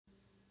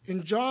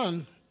In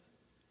John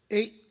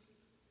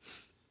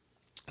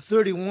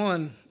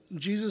 8:31,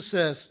 Jesus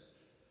says,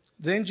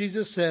 then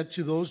Jesus said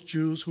to those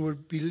Jews who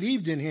had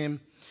believed in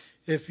him,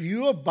 if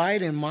you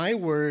abide in my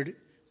word,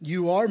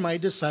 you are my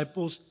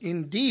disciples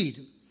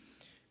indeed,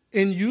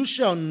 and you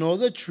shall know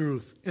the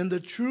truth, and the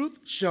truth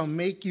shall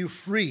make you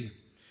free.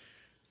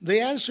 They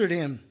answered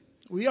him,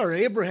 we are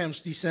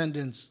Abraham's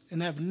descendants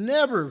and have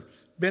never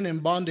been in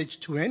bondage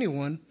to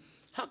anyone.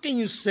 How can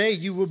you say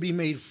you will be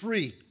made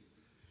free?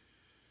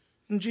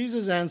 And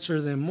Jesus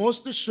answered them,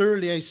 most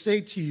assuredly I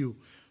say to you,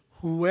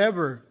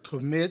 whoever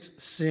commits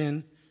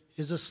sin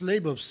is a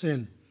slave of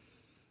sin.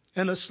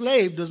 And a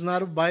slave does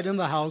not abide in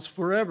the house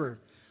forever,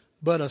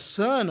 but a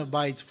son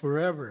abides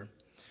forever.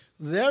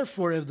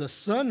 Therefore, if the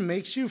Son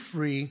makes you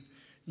free,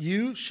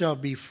 you shall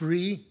be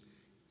free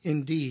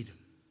indeed.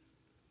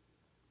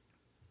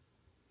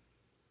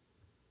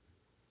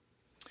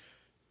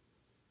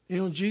 You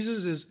know,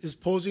 Jesus is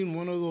posing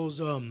one of those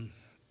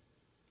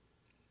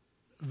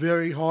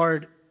very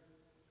hard,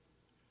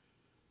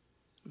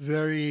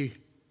 very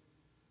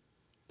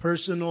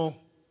personal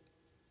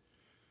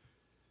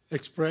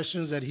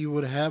expressions that he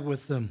would have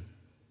with them.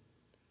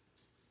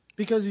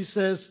 Because he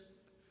says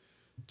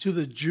to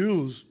the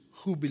Jews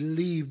who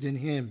believed in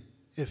him,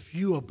 if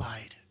you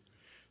abide.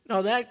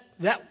 Now that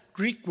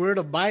Greek word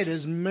abide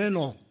is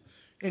meno,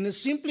 and it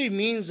simply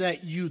means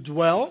that you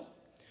dwell,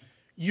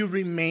 you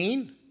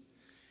remain,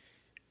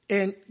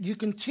 and you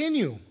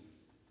continue,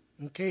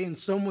 okay, in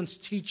someone's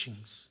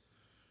teachings.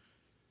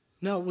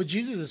 Now what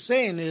Jesus is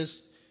saying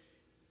is,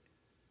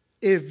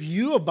 if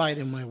you abide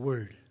in my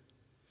word.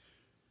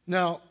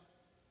 Now,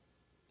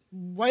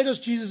 why does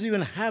Jesus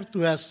even have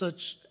to ask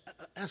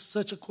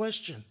such a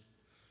question?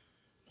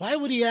 Why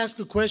would he ask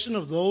a question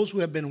of those who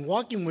have been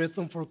walking with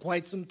him for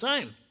quite some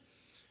time?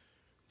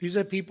 These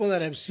are people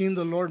that have seen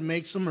the Lord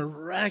make some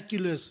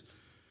miraculous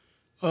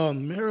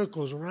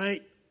miracles,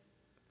 right?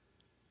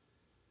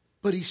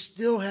 But he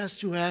still has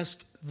to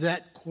ask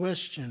that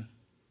question.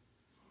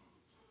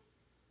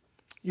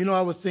 You know,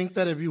 I would think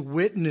that if you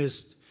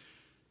witnessed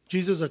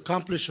Jesus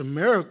accomplish a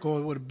miracle,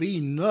 it would be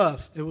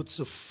enough. It would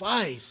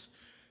suffice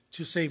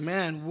to say,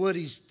 man, what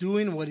he's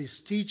doing, what he's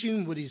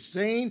teaching, what he's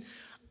saying,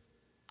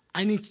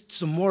 I need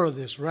some more of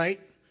this, right?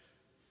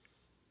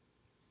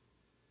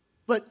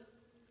 But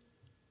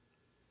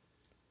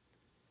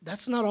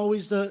that's not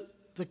always the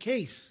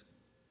case.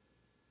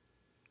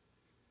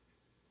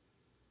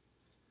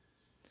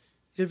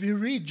 If you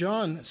read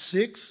John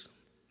 6,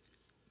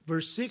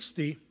 verse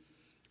 60,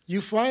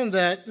 you find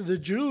that the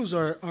Jews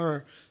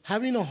are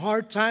having a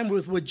hard time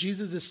with what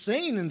Jesus is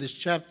saying in this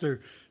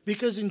chapter.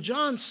 Because in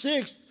John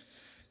 6,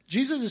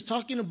 Jesus is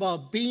talking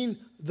about being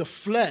the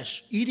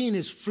flesh, eating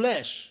his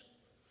flesh.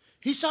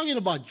 He's talking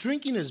about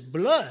drinking his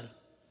blood.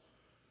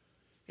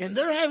 And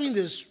they're having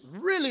this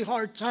really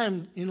hard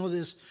time, you know,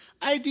 this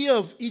idea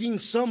of eating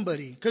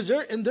somebody. Because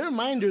in their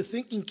mind, they're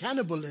thinking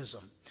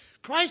cannibalism.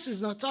 Christ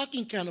is not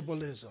talking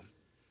cannibalism.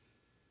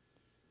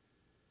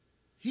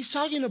 He's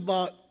talking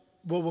about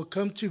what will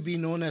come to be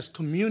known as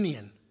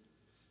communion.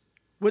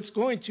 What's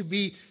going to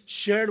be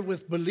shared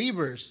with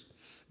believers.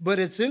 But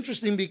it's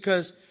interesting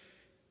because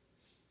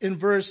in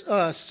verse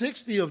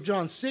 60 of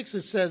John 6,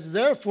 it says,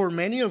 therefore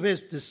many of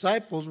his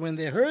disciples, when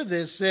they heard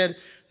this, said,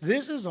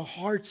 this is a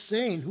hard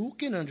saying. Who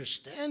can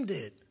understand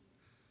it?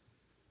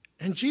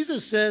 And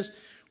Jesus says,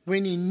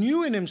 when he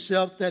knew in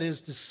himself that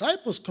his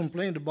disciples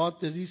complained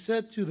about this, he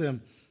said to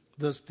them,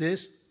 does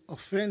this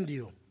offend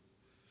you?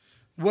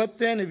 What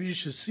then if you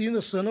should see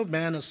the Son of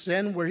Man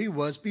ascend where he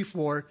was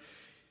before?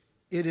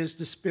 It is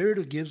the Spirit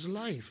who gives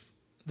life.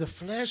 The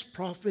flesh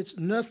profits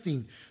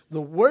nothing.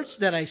 The words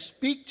that I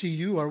speak to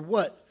you are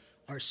what?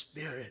 Are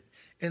spirit.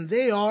 And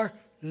they are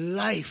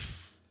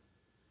life.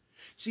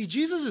 See,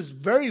 Jesus'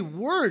 very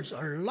words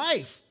are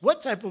life.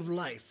 What type of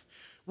life?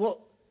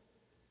 Well,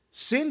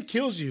 sin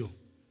kills you.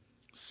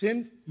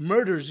 Sin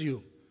murders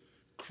you.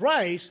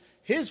 Christ,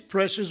 his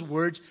precious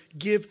words,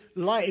 give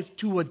life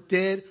to a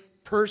dead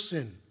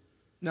person.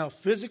 Now,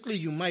 physically,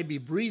 you might be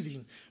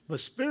breathing,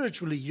 but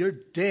spiritually, you're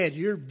dead.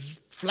 You're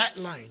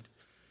flatlined.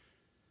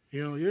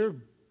 You know, you're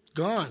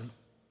gone.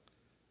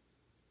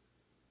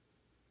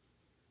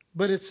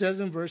 But it says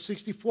in verse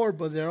 64,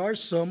 but there are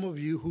some of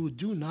you who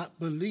do not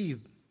believe.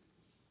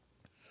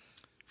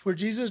 For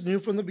Jesus knew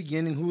from the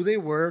beginning who they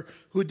were,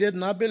 who did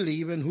not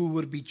believe, and who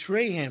would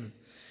betray him.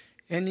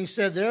 And he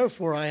said,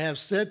 therefore, I have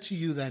said to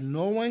you that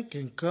no one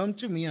can come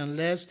to me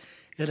unless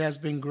it has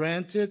been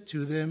granted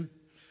to them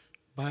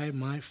by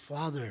my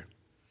Father.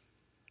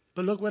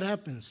 But look what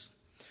happens.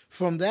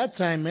 From that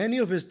time, many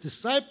of his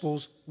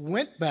disciples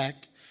went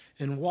back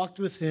and walked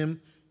with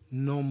him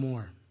no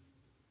more.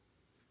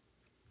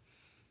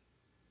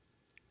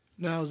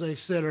 Now, as I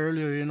said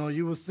earlier, you know,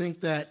 you would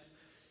think that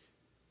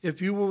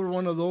if you were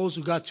one of those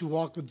who got to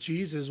walk with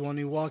Jesus when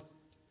he walked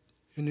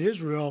in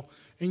Israel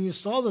and you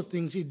saw the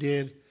things he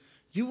did,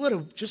 you would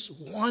have just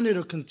wanted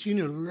to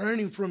continue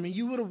learning from him.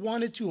 You would have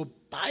wanted to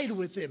abide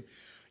with him.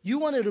 You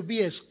wanted to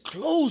be as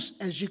close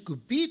as you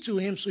could be to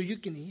him so you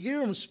can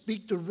hear him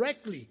speak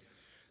directly.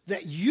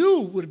 that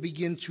you would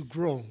begin to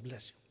grow,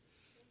 bless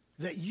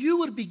you, that you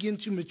would begin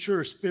to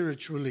mature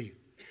spiritually.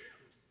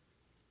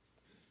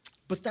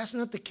 But that's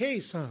not the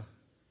case, huh?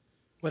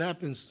 What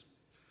happens?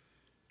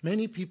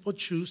 Many people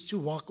choose to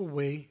walk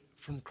away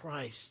from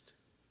Christ.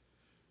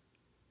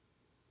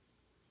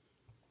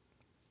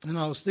 And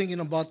I was thinking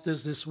about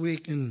this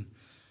week, and,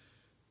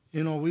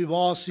 you know, we've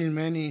all seen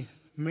many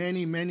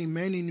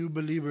new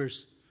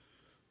believers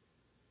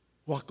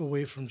walk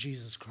away from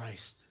Jesus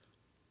Christ.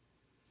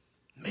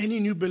 Many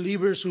new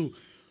believers who,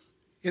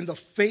 in the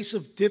face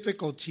of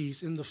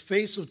difficulties, in the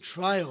face of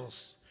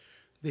trials,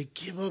 they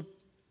give up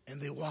and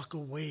they walk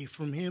away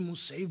from Him who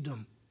saved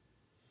them.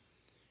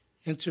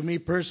 And to me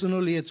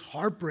personally, it's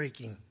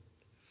heartbreaking.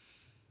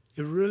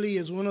 It really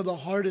is one of the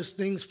hardest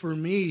things for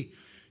me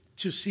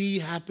to see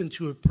happen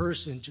to a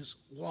person, just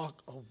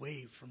walk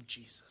away from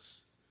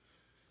Jesus.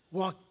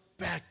 Walk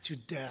back to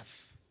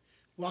death.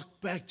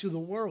 Walk back to the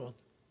world.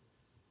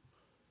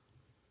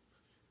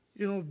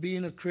 You know,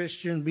 being a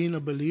Christian, being a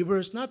believer,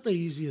 it's not the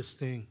easiest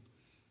thing.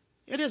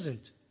 It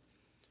isn't.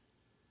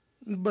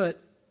 But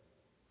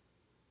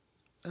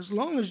as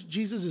long as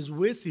Jesus is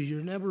with you,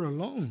 you're never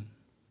alone.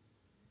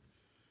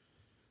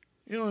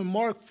 You know, in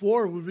Mark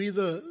 4, we read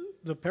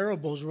the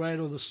parables, right,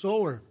 of the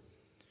sower.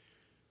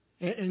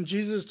 And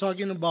Jesus is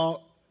talking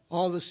about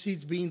all the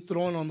seeds being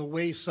thrown on the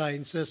wayside,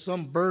 and says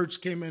some birds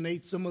came and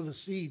ate some of the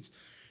seeds.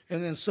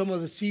 And then some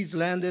of the seeds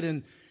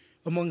landed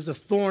amongst the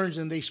thorns,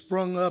 and they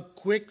sprung up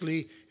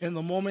quickly. And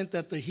the moment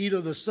that the heat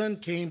of the sun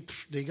came,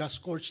 they got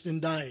scorched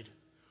and died.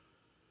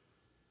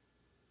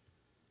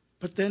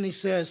 But then he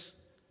says,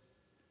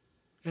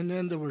 and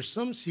then there were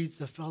some seeds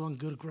that fell on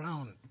good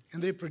ground,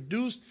 and they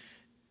produced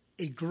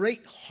a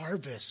great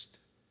harvest.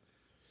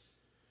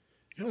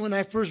 You know, when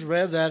I first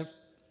read that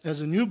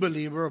as a new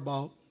believer,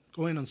 about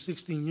going on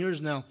 16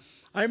 years now,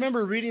 I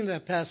remember reading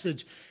that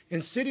passage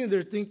and sitting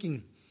there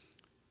thinking,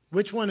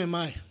 which one am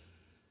I?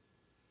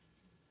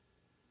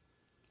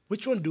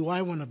 Which one do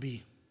I want to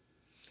be?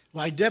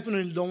 Well, I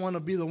definitely don't want to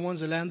be the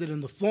ones that landed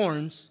in the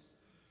thorns.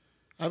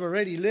 I've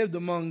already lived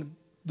among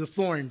the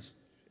thorns,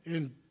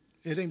 and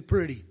it ain't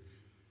pretty.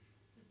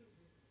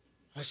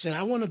 I said,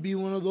 I want to be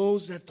one of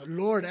those that the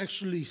Lord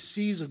actually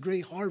sees a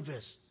great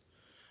harvest.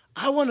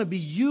 I want to be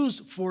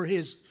used for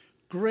His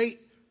great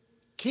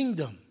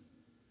kingdom.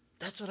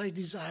 That's what I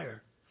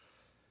desire.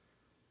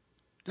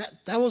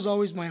 That was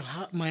always my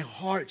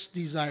heart's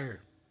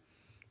desire.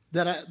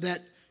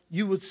 That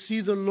you would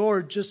see the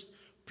Lord just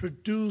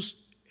produce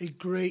a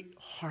great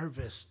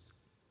harvest.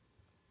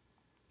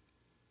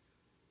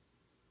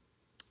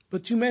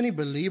 But too many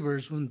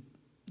believers, when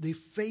they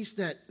face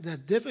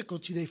that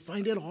difficulty, they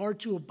find it hard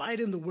to abide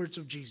in the words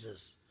of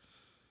Jesus.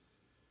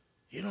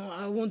 You know,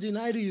 I won't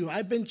deny to you,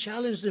 I've been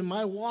challenged in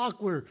my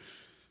walk where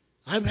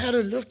I've had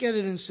to look at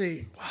it and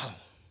say, wow,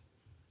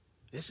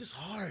 this is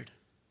hard.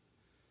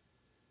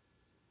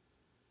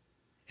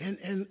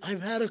 And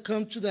I've had to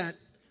come to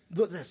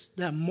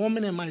that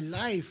moment in my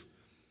life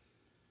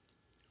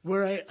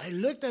where I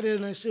looked at it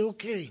and I said,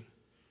 okay,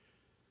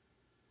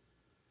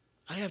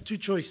 I have two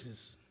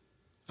choices.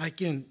 I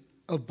can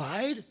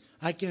abide,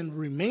 I can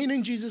remain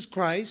in Jesus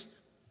Christ,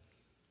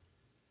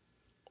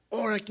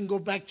 or I can go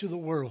back to the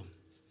world.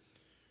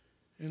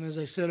 And as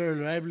I said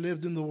earlier, I've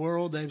lived in the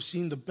world. I've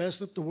seen the best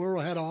that the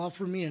world had to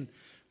offer me, and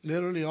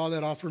literally all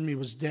that offered me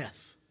was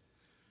death.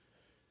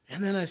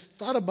 And then I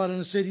thought about it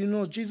and said, you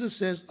know, Jesus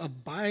says,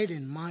 abide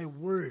in my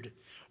word.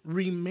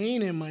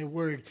 Remain in my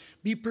word.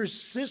 Be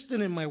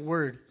persistent in my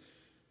word.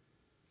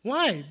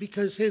 Why?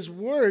 Because His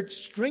word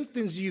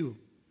strengthens you.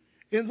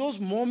 In those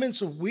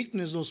moments of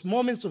weakness, those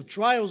moments of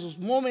trials, those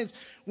moments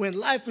when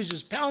life is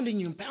just pounding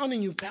you,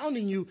 pounding you,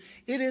 pounding you,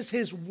 it is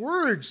His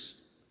words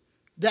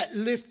that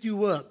lift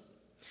you up.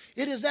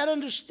 It is that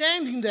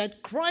understanding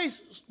that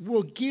Christ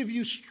will give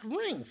you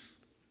strength.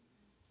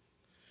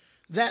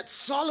 That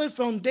solid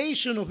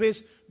foundation of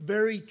His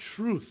very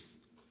truth.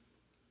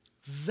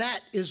 That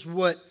is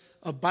what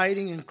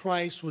abiding in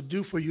Christ will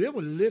do for you. It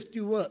will lift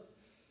you up.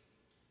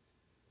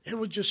 It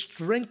will just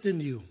strengthen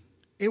you.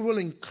 It will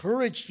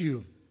encourage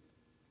you.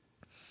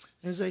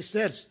 As I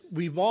said,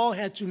 we've all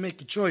had to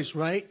make a choice,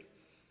 right?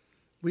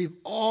 We've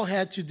all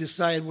had to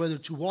decide whether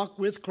to walk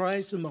with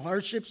Christ in the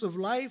hardships of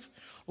life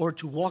or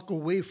to walk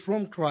away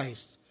from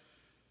Christ.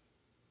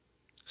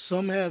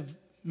 Some have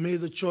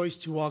made the choice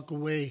to walk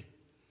away.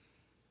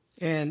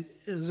 And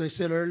as I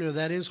said earlier,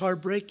 that is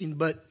heartbreaking.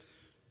 But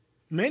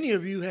many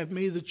of you have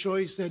made the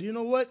choice that, you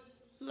know what?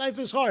 Life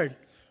is hard.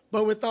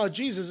 But without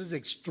Jesus, it's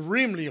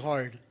extremely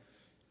hard.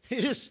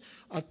 It is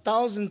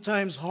 1,000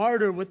 times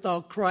harder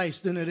without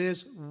Christ than it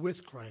is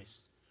with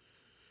Christ.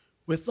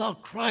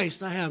 Without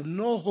Christ, I have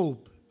no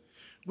hope.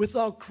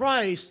 Without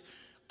Christ,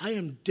 I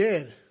am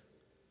dead.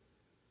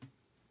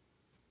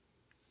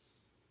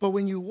 But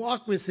when you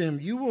walk with Him,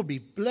 you will be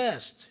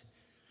blessed.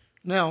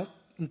 Now,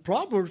 in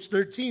Proverbs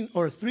 13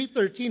 or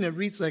 3:13, it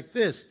reads like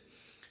this: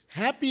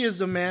 happy is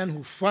the man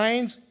who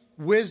finds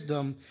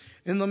wisdom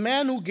and the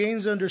man who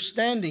gains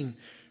understanding,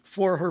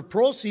 for her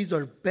proceeds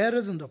are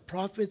better than the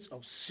profits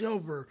of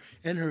silver,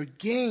 and her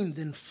gain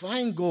than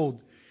fine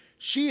gold.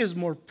 She is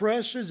more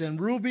precious than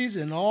rubies,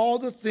 and all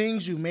the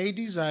things you may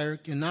desire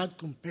cannot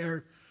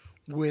compare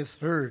with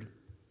her.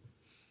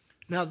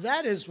 Now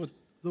that is what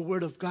the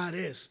Word of God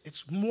is.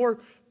 It's more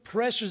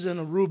precious than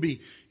a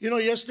ruby. You know,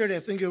 yesterday, I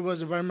think it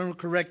was, if I remember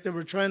correct, they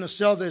were trying to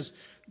sell this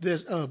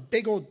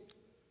big old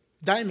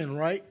diamond,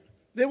 right?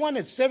 They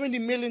wanted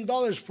 $70 million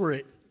for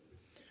it.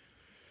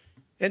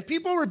 And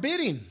people were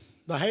bidding.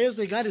 The highest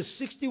they got is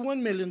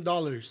 $61 million.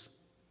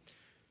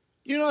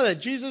 You know that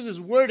Jesus'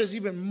 word is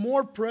even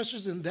more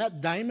precious than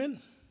that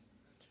diamond?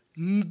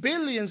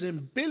 Billions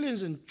and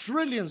billions and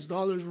trillions of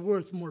dollars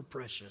worth more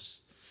precious.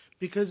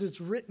 Because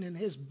it's written in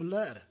his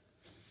blood.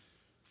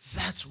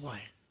 That's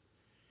why.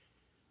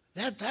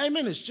 That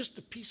diamond is just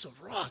a piece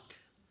of rock.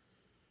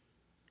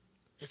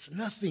 It's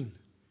nothing.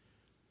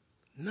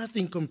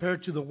 Nothing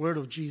compared to the word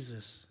of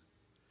Jesus.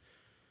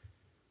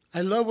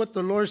 I love what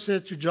the Lord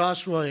said to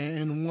Joshua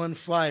in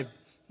 1:5.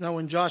 Now,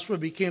 when Joshua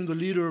became the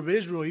leader of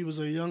Israel, he was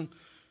a young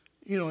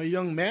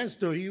man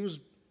still. He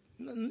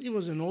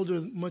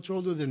wasn't much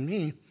older than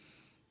me.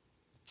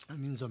 That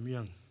means I'm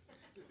young.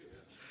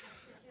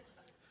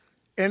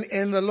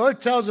 And the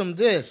Lord tells him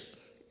this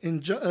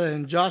in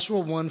Joshua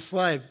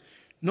 1:5.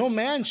 No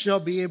man shall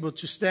be able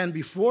to stand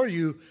before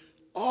you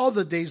all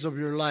the days of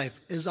your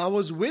life. As I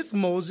was with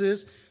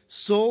Moses,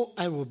 so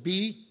I will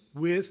be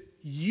with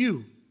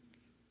you.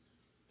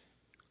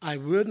 I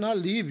will not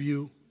leave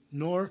you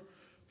nor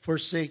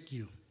forsake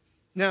you.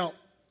 Now,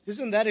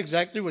 isn't that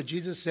exactly what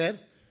Jesus said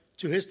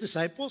to his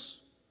disciples?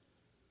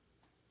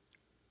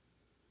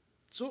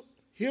 So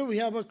here we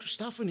have a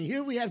Christophany.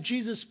 Here we have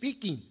Jesus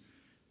speaking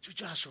to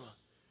Joshua.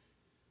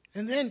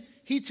 And then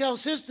he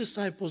tells his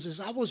disciples, as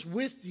I was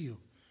with you,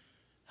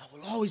 I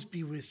will always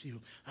be with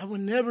you. I will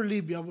never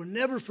leave you. I will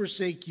never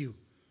forsake you.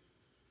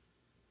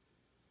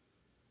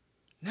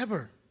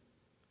 Never.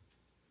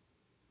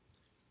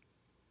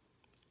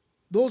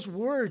 Those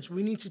words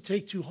we need to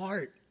take to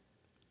heart.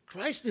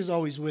 Christ is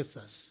always with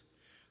us.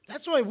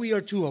 That's why we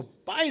are to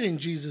abide in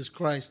Jesus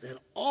Christ at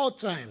all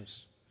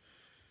times.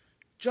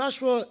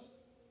 Joshua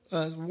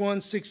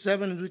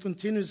 1:6-7, as we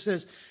continue,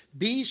 says,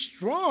 be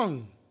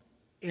strong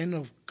and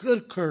of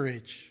good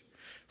courage.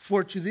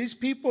 For to these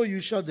people you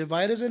shall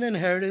divide as an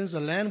inheritance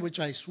the land which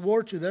I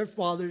swore to their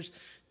fathers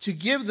to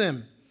give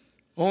them.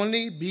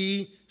 Only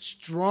be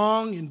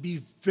strong and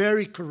be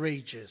very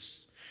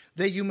courageous,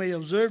 that you may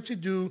observe to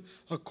do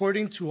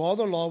according to all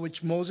the law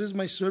which Moses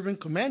my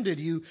servant commanded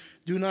you.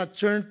 Do not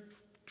turn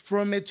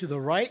from it to the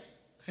right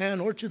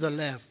hand or to the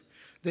left,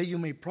 that you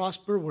may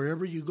prosper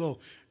wherever you go.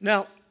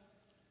 Now,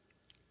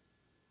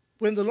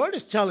 when the Lord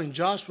is telling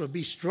Joshua,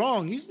 be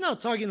strong, he's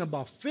not talking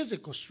about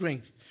physical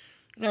strength.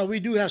 Now, we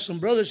do have some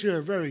brothers here who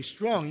are very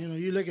strong. You know,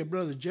 you look at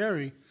Brother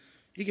Jerry,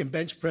 he can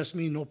bench press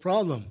me, no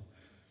problem.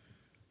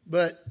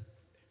 But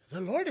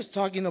the Lord is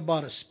talking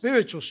about a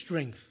spiritual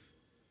strength,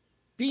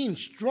 being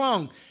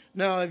strong.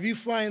 Now, if you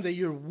find that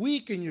you're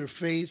weak in your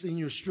faith and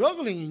you're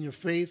struggling in your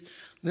faith,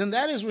 then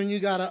that is when you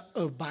got to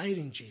abide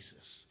in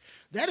Jesus.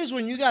 That is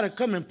when you got to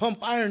come and pump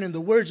iron in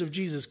the words of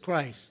Jesus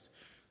Christ.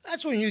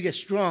 That's when you get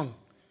strong.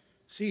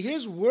 See,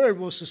 his word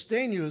will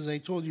sustain you, as I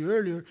told you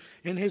earlier,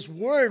 and his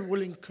word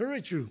will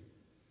encourage you.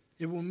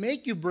 It will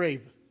make you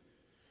brave.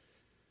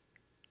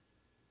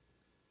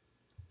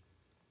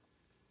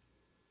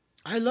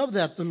 I love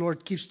that the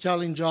Lord keeps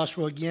telling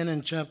Joshua again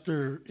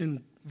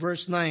in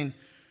verse 9,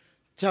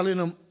 telling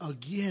him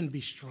again, be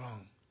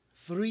strong.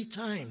 3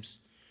 times.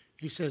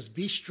 He says,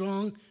 be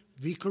strong,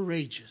 be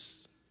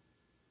courageous,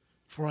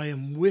 for I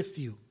am with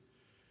you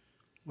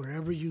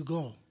wherever you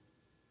go.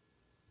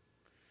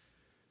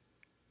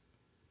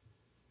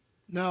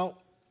 Now,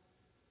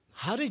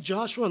 how did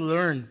Joshua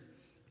learn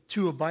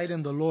to abide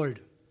in the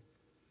Lord?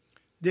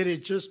 Did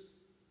it just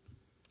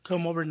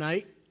come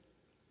overnight?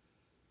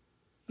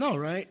 No,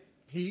 right?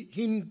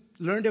 He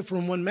learned it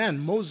from one man,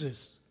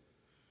 Moses.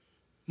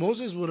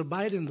 Moses would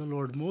abide in the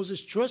Lord. Moses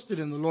trusted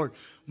in the Lord.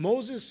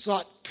 Moses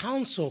sought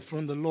counsel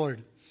from the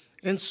Lord.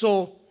 And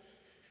so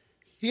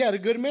he had a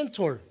good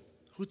mentor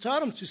who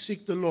taught him to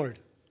seek the Lord.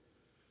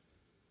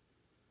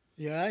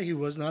 Yeah, he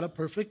was not a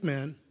perfect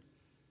man.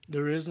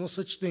 There is no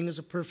such thing as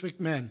a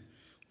perfect man.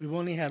 We've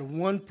only had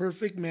one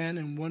perfect man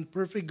and one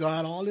perfect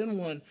God all in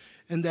one,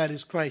 and that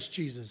is Christ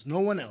Jesus. No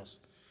one else.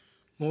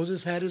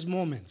 Moses had his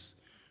moments.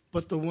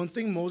 But the one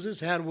thing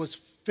Moses had was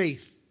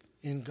faith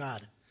in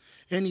God.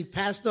 And he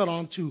passed that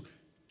on to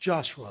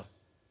Joshua.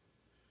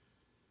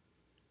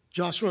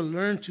 Joshua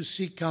learned to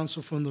seek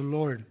counsel from the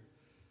Lord.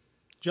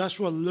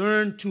 Joshua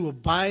learned to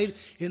abide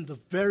in the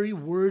very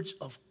words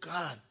of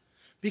God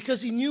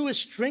because he knew his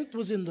strength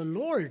was in the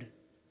Lord.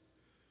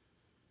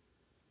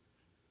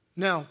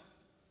 Now,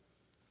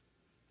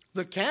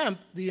 the camp,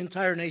 the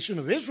entire nation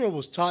of Israel,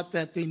 was taught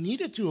that they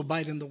needed to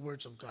abide in the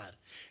words of God.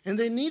 And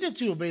they needed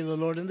to obey the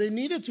Lord, and they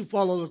needed to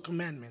follow the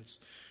commandments.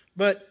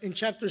 But in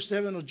chapter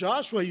 7 of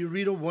Joshua, you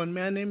read of one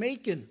man named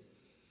Achan.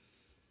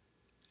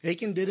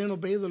 Achan didn't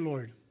obey the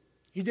Lord.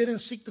 He didn't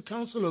seek the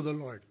counsel of the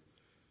Lord.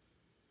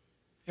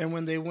 And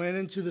when they went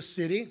into the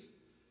city,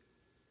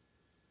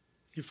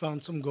 he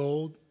found some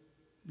gold,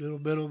 a little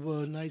bit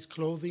of nice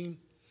clothing.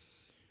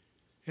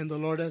 And the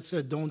Lord had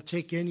said, don't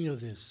take any of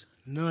this.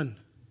 None.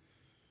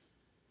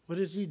 What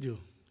does he do?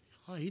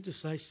 Oh, he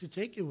decides to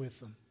take it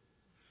with him.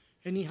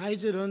 And he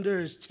hides it under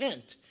his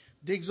tent.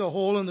 Digs a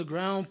hole in the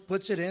ground,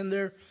 puts it in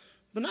there.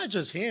 But not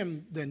just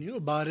him that knew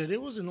about it.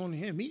 It wasn't only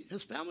him.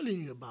 His family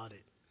knew about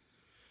it.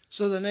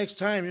 So the next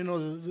time,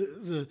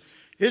 the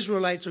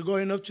Israelites are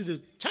going up to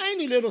the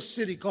tiny little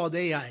city called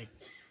Ai.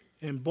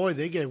 And boy,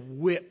 they get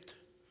whipped.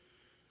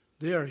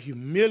 They are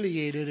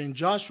humiliated. And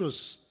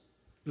Joshua's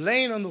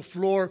laying on the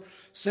floor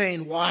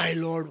saying, why,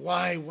 Lord?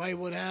 Why? Why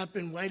what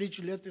happened? Why did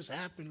you let this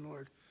happen,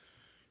 Lord?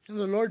 And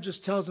the Lord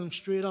just tells him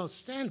straight out,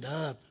 stand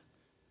up.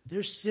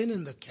 There's sin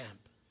in the camp.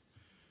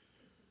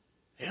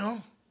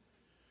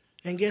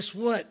 And guess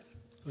what?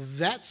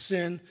 That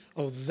sin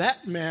of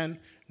that man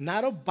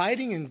not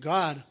abiding in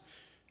God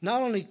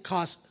not only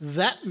cost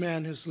that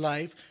man his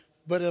life,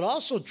 but it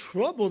also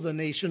troubled the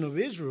nation of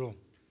Israel.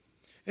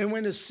 And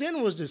when the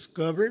sin was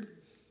discovered,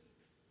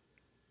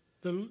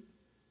 the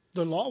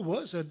law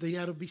was that they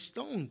had to be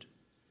stoned.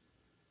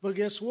 But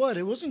guess what?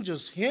 It wasn't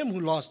just him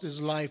who lost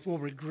his life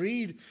over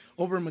greed,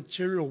 over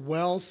material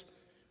wealth,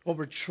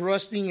 over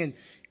trusting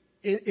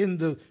in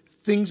the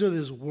things of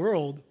this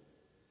world.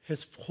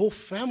 His whole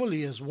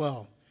family as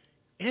well,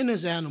 and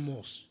his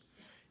animals.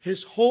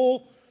 His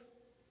whole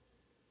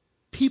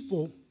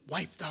people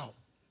wiped out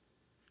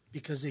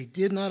because they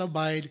did not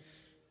abide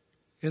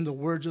in the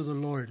words of the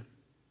Lord.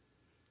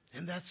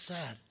 And that's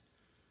sad.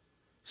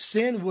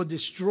 Sin will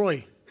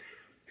destroy.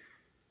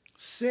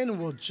 Sin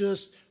will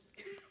just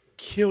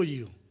kill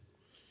you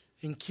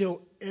and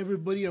kill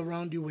everybody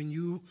around you when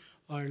you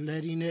are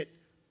letting it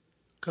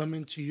come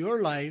into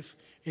your life,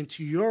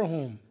 into your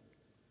home.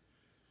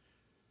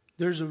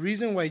 There's a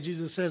reason why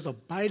Jesus says,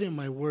 abide in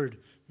my word,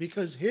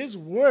 because his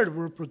word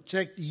will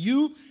protect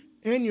you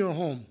and your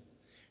home.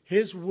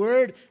 His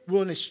word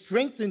will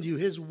strengthen you.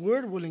 His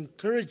word will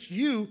encourage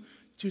you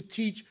to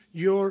teach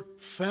your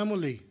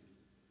family.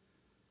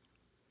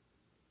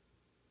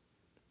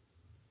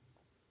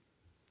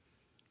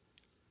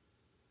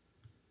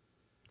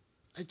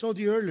 I told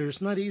you earlier,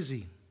 it's not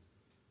easy.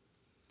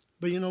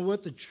 But you know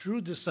what? The true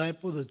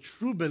disciple, the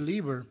true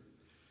believer,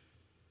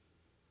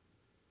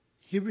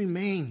 he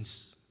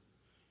remains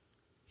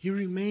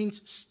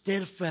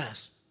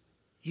steadfast,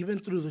 even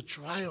through the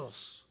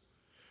trials.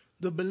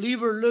 The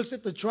believer looks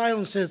at the trial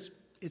and says,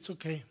 it's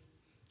okay.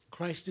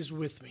 Christ is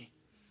with me.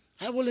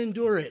 I will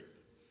endure it.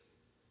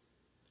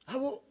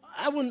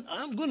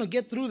 I'm going to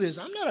get through this.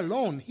 I'm not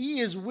alone. He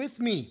is with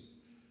me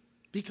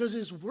because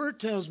his word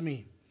tells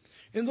me.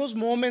 In those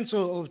moments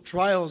of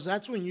trials,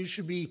 that's when you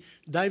should be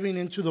diving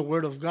into the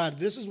word of God.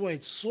 This is why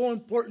it's so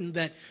important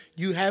that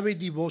you have a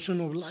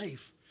devotional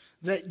life,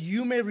 that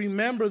you may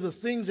remember the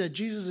things that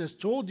Jesus has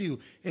told you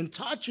and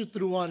taught you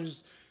throughout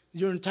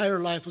your entire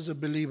life as a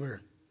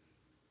believer.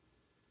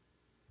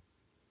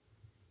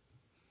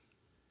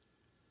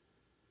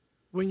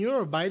 When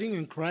you're abiding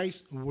in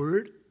Christ's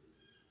word,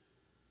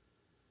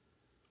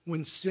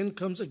 when sin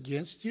comes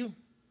against you,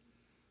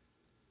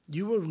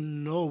 you will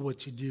know what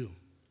to do.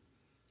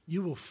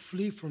 You will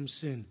flee from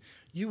sin.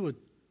 You will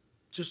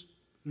just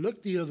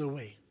look the other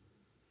way.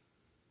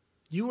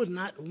 You would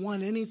not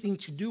want anything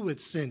to do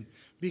with sin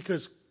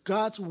because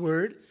God's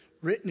word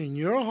written in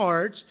your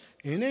hearts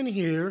and in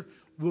here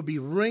will be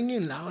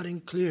ringing loud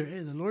and clear. Hey,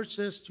 the Lord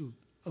says to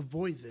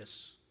avoid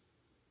this.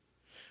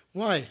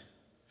 Why?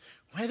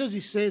 Why does he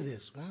say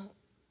this? Well,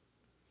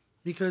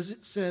 because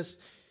it says,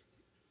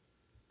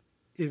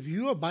 if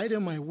you abide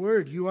in my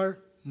word, you are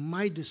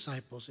my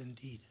disciples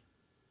indeed.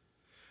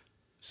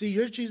 See,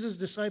 you're Jesus'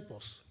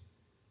 disciples.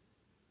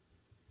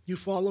 You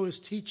follow his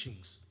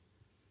teachings.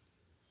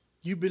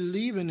 You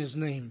believe in his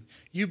name.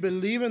 You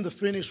believe in the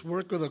finished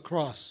work of the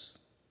cross.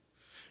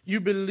 You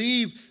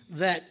believe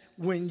that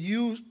when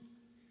you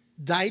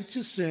died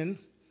to sin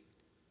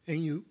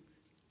and you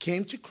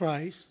came to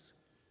Christ,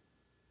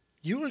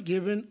 you were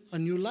given a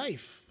new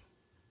life.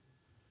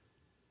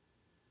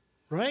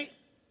 Right?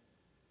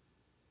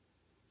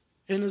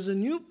 And as a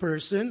new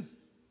person,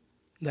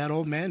 that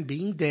old man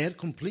being dead,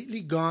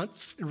 completely gone,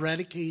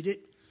 eradicated,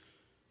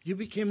 you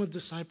became a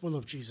disciple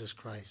of Jesus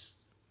Christ.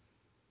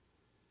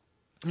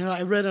 You know,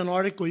 I read an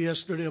article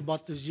yesterday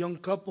about this young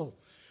couple.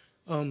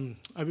 I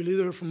believe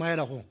they were from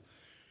Idaho.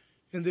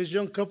 And this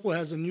young couple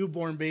has a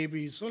newborn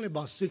baby. It's only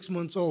about 6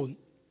 months old.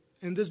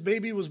 And this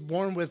baby was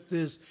born with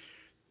this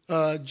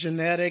rare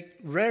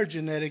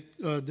genetic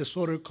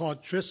disorder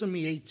called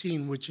trisomy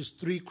 18, which is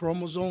 3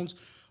 chromosomes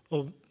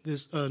of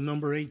this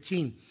number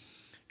 18.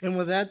 And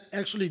what that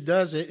actually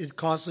does, it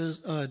causes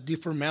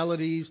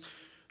deformalities.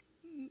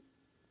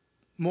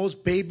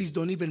 Most babies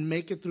don't even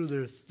make it through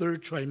their 3rd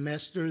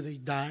trimester. They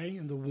die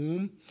in the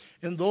womb.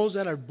 And those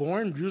that are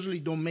born usually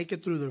don't make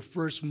it through their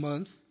 1st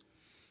month.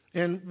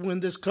 And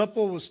when this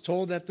couple was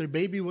told that their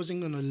baby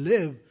wasn't going to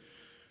live,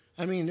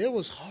 I mean, it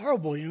was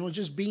horrible,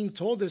 just being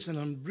told this. And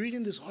I'm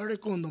reading this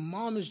article, and the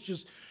mom is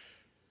just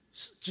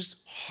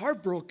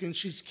heartbroken.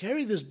 She's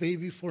carried this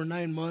baby for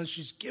 9 months.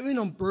 She's giving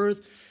them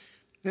birth.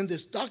 And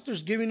this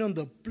doctor's giving them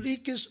the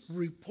bleakest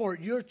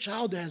report. Your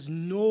child has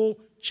no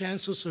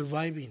chance of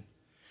surviving.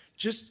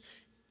 Just,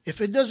 if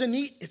it doesn't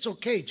eat, it's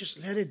okay.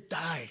 Just let it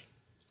die.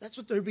 That's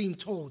what they're being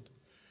told.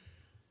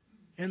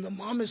 And the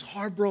mom is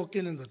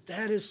heartbroken and the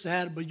dad is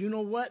sad. But you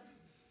know what?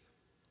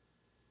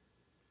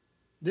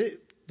 They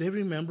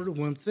remembered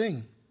one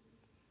thing.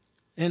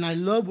 And I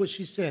love what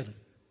she said.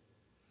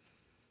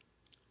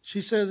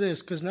 She said this,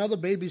 because now the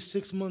baby's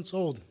 6 months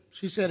old.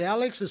 She said,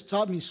 Alex has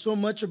taught me so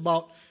much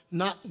about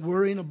not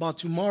worrying about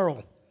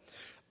tomorrow.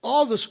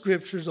 All the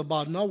scriptures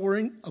about not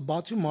worrying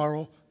about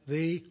tomorrow,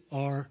 they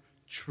are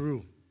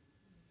true.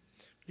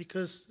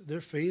 Because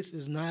their faith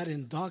is not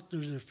in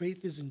doctors, their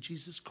faith is in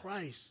Jesus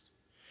Christ.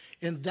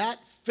 And that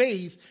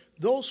faith,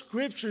 those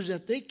scriptures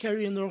that they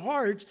carry in their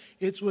hearts,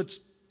 it's what's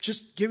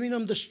just giving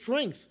them the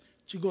strength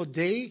to go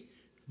day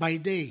by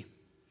day.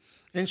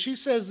 And she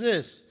says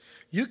this,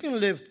 you can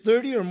live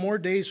 30 or more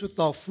days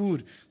without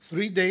food,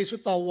 3 days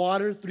without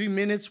water, 3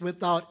 minutes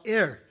without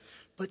air.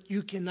 But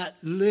you cannot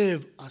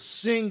live a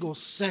single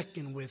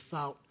second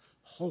without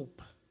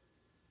hope.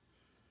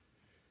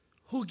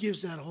 Who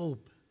gives that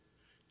hope?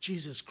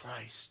 Jesus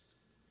Christ.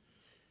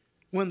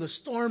 When the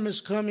storm is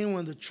coming,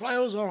 when the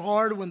trials are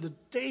hard, when the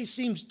day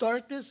seems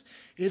darkness,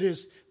 it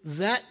is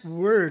that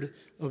word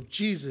of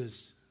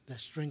Jesus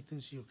that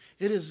strengthens you.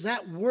 It is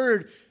that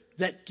word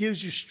that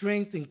gives you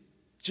strength and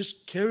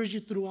just carries you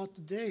throughout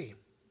the day.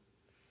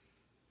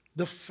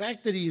 The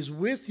fact that he is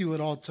with you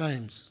at all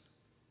times.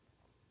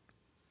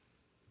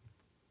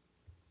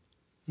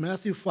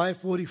 Matthew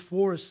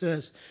 5:44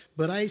 says,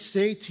 but I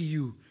say to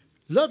you,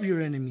 love your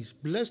enemies,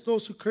 bless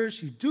those who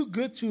curse you, do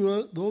good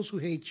to those who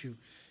hate you,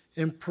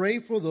 and pray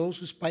for those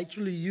who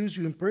spitefully use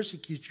you and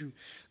persecute you,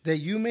 that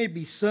you may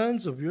be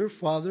sons of your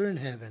Father in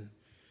heaven.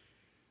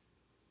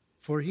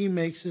 For he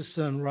makes his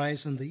sun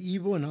rise on the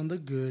evil and on the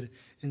good,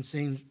 and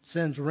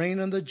sends rain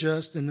on the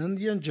just and on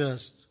the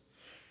unjust.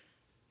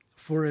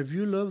 For if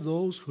you love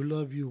those who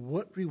love you,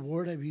 what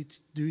reward have you to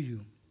do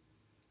you?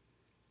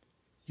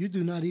 You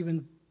do not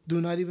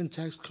even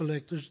tax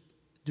collectors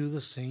do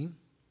the same?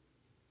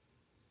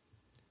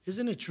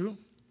 Isn't it true?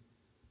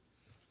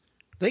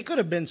 They could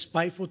have been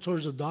spiteful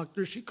towards the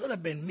doctor. She could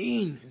have been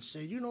mean and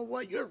said, you know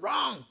what, you're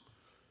wrong.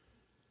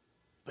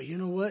 But you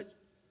know what?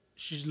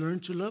 She's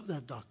learned to love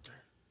that doctor.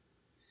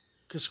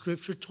 Because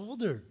Scripture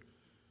told her,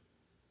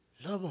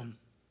 love him.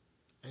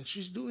 And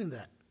she's doing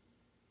that.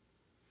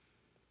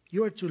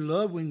 You are to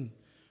love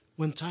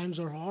when times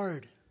are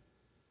hard.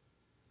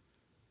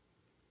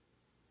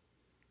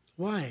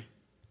 Why?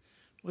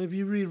 Well, if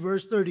you read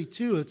verse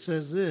 32, it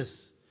says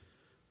this,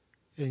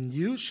 and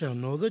you shall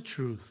know the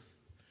truth,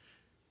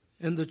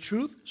 and the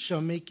truth shall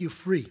make you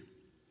free.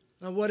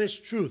 Now, what is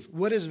truth?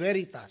 What is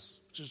veritas?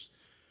 Which is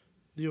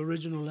the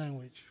original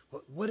language.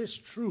 What is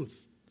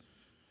truth?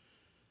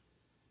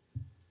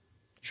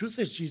 Truth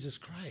is Jesus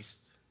Christ.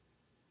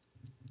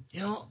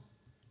 You know,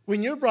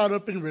 when you're brought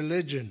up in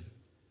religion,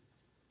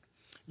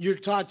 you're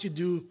taught to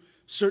do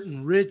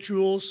certain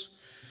rituals.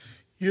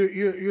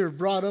 You're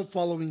brought up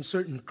following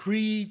certain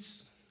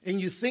creeds. And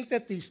you think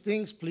that these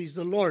things please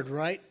the Lord,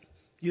 right?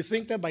 You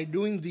think that by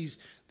doing these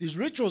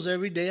rituals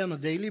every day on a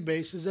daily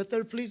basis that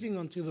they're pleasing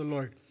unto the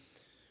Lord.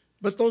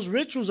 But those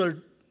rituals are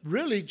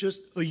really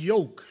just a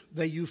yoke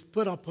that you've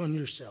put upon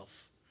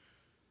yourself.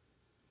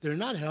 They're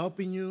not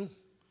helping you.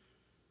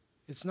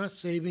 It's not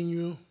saving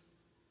you.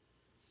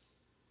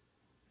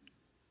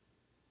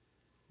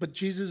 But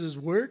Jesus'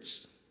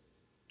 words,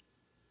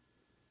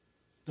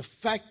 the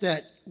fact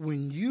that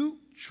when you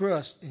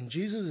trust in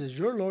Jesus as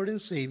your Lord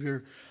and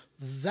Savior,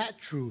 that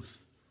truth,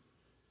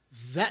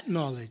 that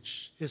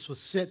knowledge is what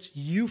sets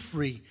you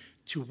free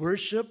to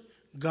worship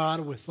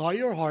God with all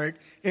your heart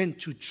and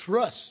to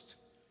trust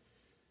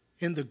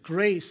in the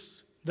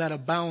grace that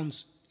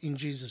abounds in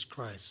Jesus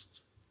Christ.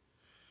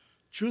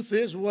 Truth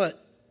is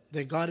what?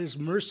 That God is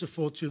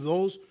merciful to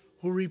those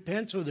who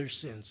repent of their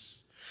sins.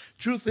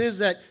 Truth is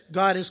that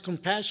God is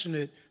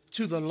compassionate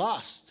to the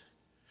lost.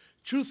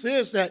 Truth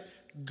is that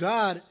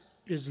God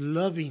is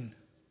loving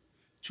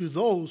to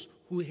those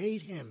who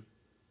hate him.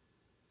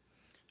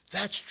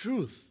 That's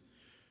truth.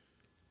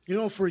 You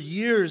know, for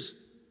years,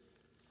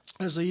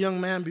 as a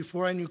young man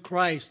before I knew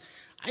Christ,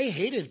 I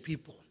hated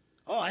people.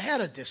 Oh, I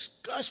had a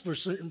disgust for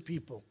certain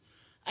people.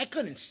 I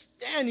couldn't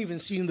stand even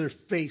seeing their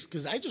face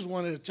because I just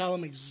wanted to tell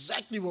them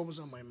exactly what was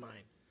on my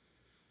mind.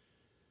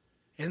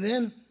 And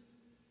then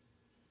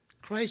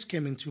Christ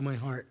came into my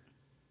heart.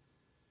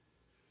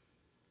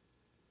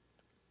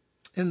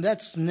 And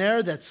that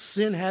snare that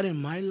sin had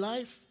in my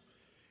life,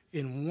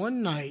 in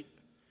one night,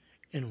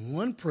 in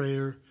one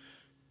prayer,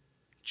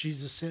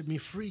 Jesus set me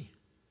free.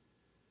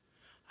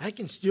 I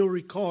can still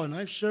recall, and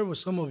I've shared with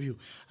some of you,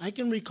 I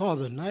can recall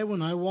the night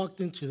when I walked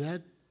into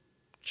that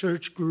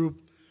church group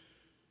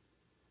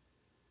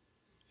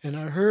and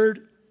I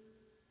heard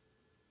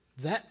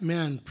that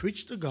man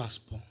preach the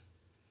gospel.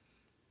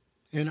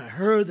 And I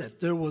heard that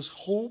there was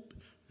hope,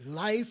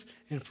 life,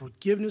 and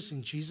forgiveness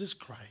in Jesus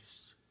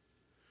Christ.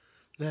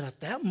 That at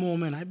that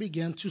moment I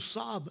began to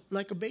sob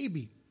like a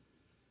baby.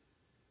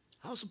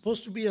 I was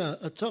supposed to be a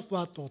tough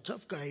vato,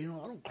 tough guy, I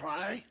don't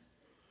cry.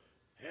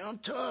 Hey, I'm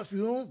tough,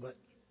 but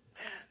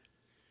man,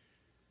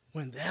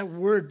 when that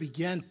word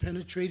began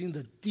penetrating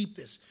the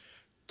deepest,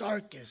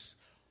 darkest,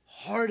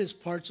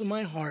 hardest parts of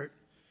my heart,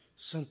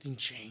 something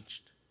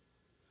changed.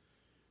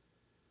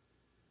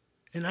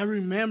 And I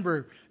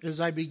remember as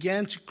I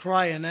began to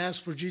cry and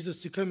ask for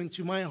Jesus to come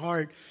into my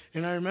heart,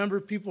 and I remember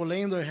people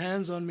laying their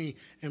hands on me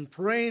and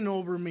praying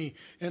over me,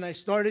 and I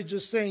started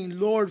just saying,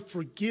 Lord,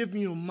 forgive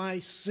me of my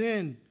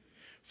sin.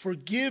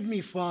 Forgive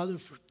me, Father,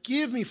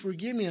 forgive me,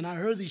 forgive me. And I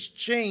heard these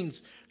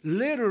chains,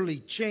 literally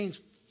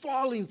chains,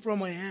 falling from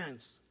my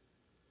hands.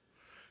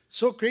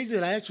 So crazy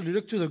that I actually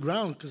looked to the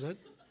ground because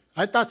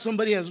I thought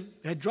somebody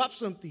had dropped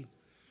something.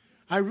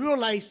 I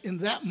realized in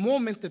that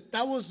moment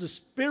that was the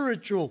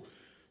spiritual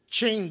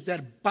chains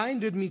that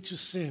binded me to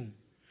sin.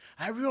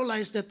 I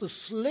realized that the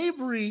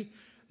slavery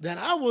that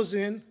I was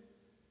in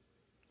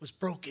was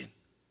broken.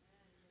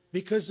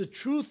 Because the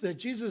truth that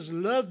Jesus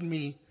loved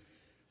me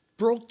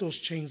broke those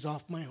chains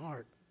off my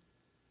heart.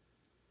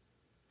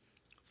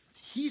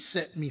 He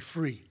set me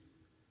free.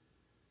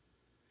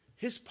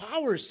 His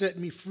power set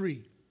me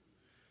free.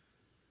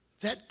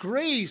 That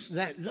grace,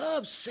 that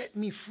love set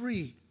me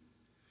free.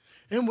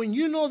 And when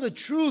you know the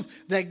truth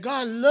that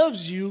God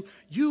loves you,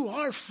 you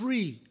are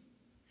free.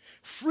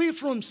 Free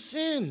from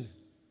sin.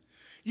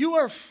 You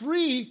are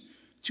free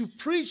to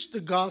preach the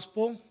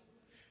gospel,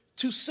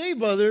 to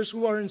save others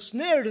who are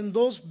ensnared in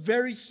those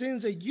very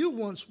sins that you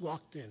once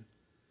walked in.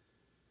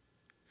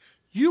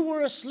 You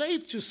were a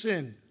slave to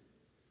sin.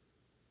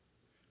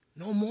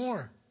 No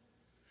more.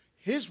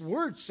 His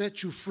word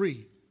set you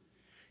free.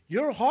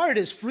 Your heart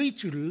is free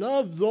to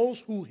love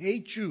those who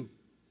hate you.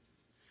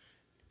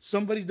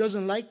 Somebody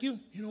doesn't like you,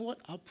 you know what?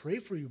 I'll pray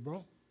for you,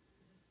 bro.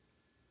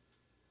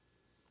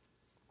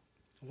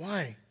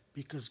 Why?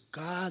 Because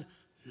God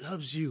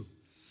loves you.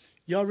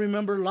 Y'all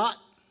remember Lot?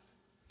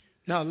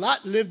 Now,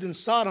 Lot lived in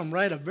Sodom,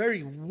 right? A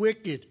very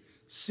wicked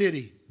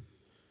city.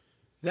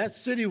 That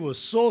city was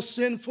so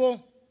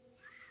sinful.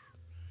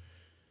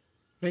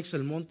 Makes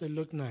El Monte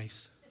look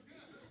nice.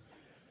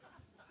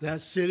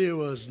 That city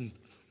was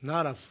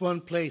not a fun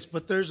place.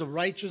 But there's a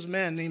righteous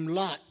man named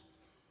Lot.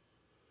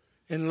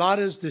 And Lot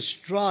is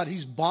distraught.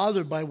 He's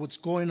bothered by what's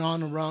going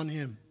on around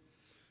him.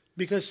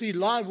 Because, see,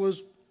 Lot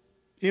was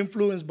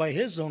influenced by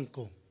his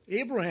uncle,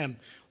 Abraham.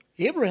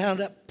 Abraham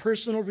had a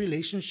personal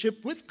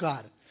relationship with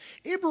God.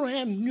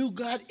 Abraham knew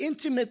God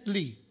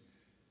intimately.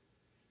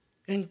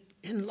 And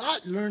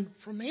Lot learned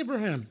from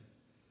Abraham.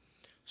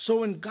 So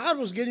when God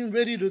was getting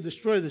ready to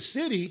destroy the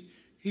city,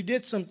 he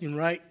did something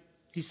right.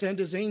 He sent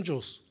his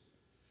angels.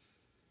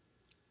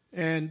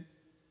 And,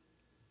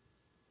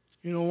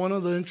 you know, one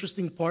of the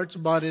interesting parts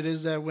about it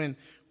is that when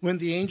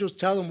the angels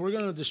tell him, we're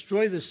going to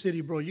destroy the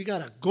city, bro, you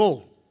got to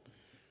go.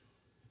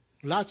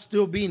 Lot's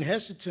still being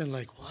hesitant,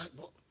 like, what?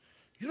 Well,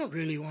 you don't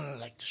really want to,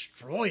 like,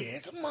 destroy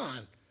it. Come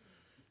on.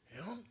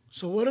 You know?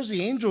 So what does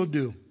the angel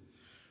do?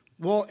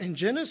 Well, in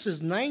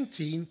Genesis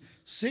 19,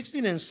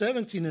 16 and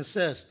 17, it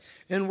says,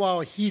 and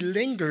while he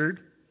lingered,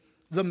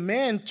 the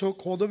man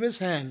took hold of his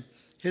hand,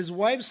 his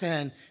wife's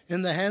hand,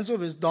 and the hands of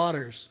his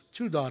daughters,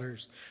 2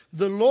 daughters.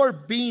 The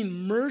Lord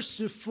being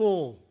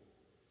merciful.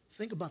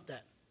 Think about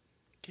that.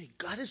 Okay,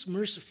 God is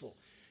merciful.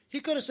 He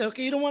could have said,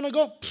 okay, you don't want to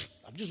go?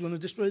 I'm just going to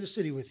destroy the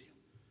city with you.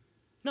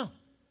 No,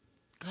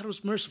 God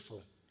was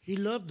merciful. He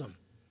loved them.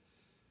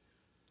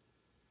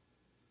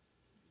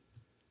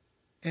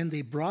 And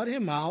they brought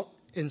him out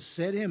and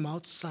set him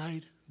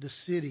outside the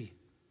city.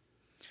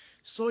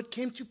 So it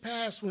came to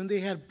pass when they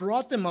had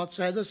brought them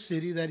outside the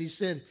city that he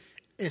said,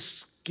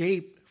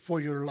 escape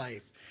for your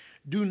life.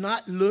 Do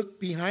not look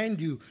behind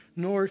you,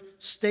 nor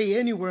stay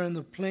anywhere in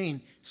the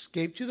plain.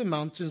 Escape to the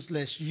mountains,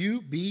 lest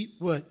you be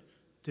what?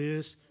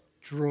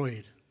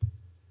 Destroyed.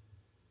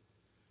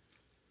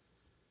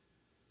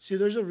 See,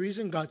 there's a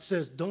reason God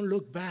says, don't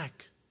look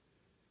back.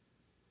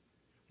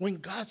 When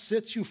God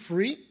sets you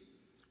free,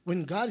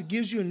 when God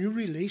gives you a new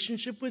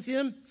relationship with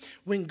him,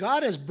 when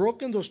God has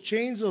broken those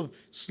chains of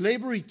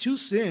slavery to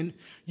sin,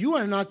 you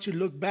are not to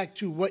look back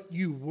to what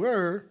you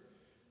were.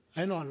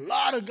 I know a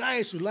lot of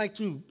guys who like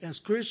to, as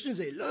Christians,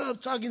 they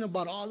love talking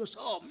about all this.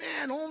 Oh,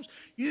 man, Holmes,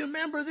 you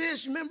remember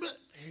this? You remember?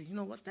 Hey, you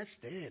know what? That's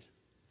dead.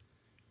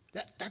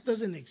 That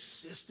doesn't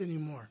exist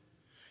anymore.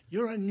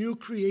 You're a new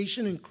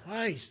creation in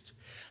Christ.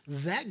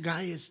 That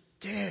guy is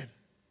dead.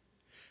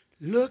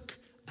 Look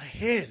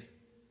ahead.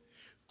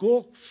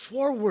 Go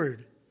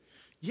forward.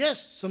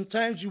 Yes,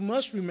 sometimes you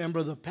must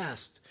remember the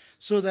past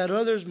so that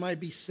others might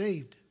be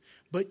saved.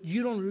 But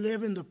you don't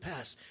live in the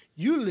past.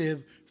 You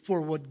live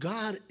for what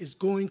God is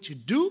going to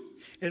do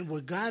and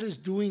what God is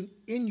doing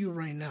in you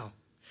right now.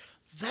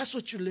 That's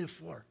what you live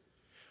for.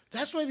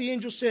 That's why the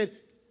angel said,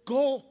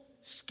 go,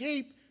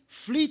 escape,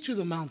 flee to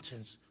the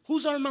mountains.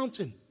 Who's our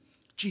mountain?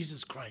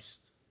 Jesus Christ.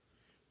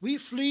 We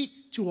flee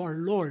to our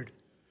Lord.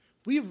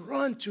 We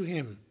run to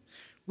him.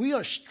 We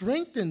are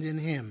strengthened in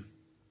him.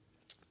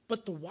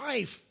 But the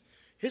wife,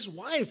 his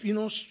wife, you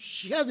know,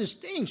 she had this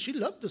thing. She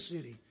loved the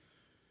city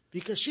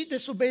because she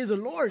disobeyed the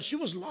Lord. She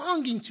was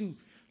longing to,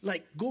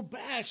 like, go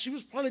back. She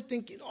was probably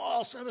thinking,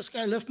 oh, this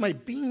guy left my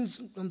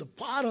beans on the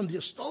pot on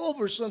the stove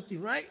or something,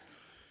 right?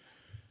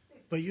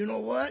 But you know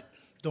what?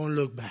 don't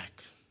look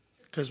back.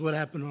 Because what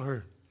happened to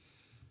her?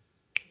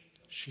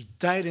 She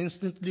died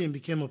instantly and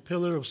became a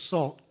pillar of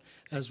salt.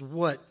 As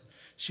what?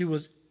 She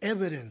was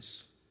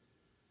evidence.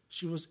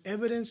 She was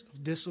evidence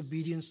of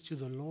disobedience to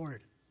the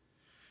Lord.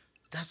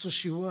 That's what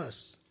she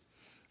was.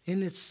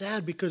 And it's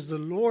sad because the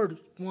Lord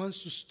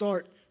wants to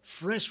start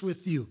fresh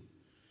with you.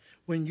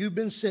 When you've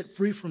been set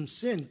free from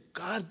sin,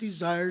 God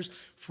desires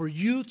for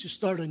you to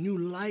start a new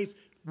life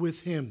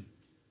with Him.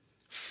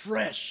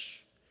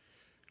 Fresh.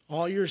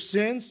 All your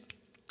sins,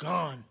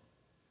 gone.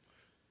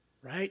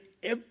 Right?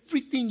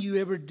 Everything you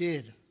ever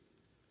did,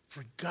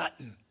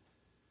 forgotten.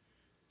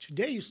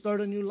 Today you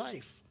start a new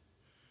life.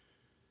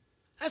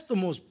 That's the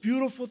most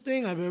beautiful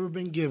thing I've ever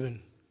been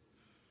given.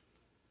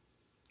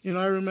 You know,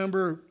 I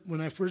remember when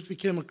I first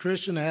became a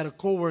Christian, I had a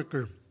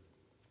coworker.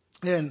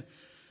 And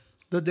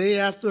the day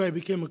after I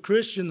became a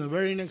Christian, the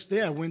very next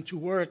day I went to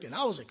work and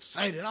I was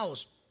excited. I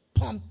was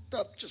pumped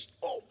up. Just,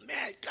 oh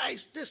man,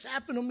 guys, this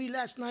happened to me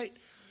last night.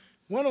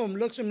 One of them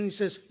looks at me and he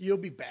says, "You'll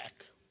be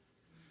back."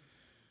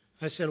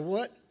 I said,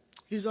 "What?"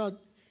 He's all,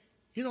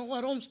 "You know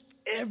what, Holmes?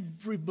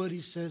 Everybody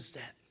says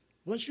that.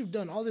 Once you've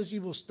done all this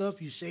evil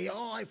stuff, you say,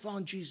 'Oh, I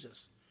found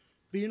Jesus.'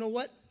 But you know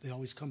what? They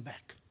always come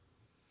back."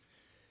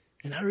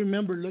 And I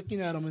remember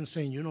looking at him and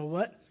saying, "You know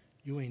what?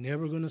 You ain't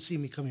never going to see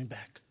me coming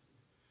back.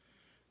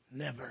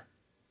 Never.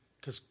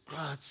 Because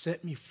God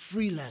set me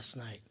free last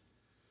night.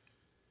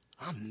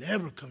 I'm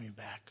never coming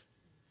back."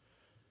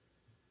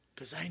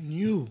 Because I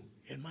knew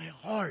in my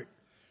heart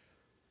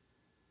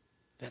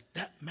that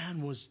that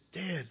man was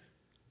dead.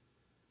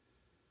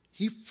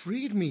 He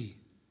freed me.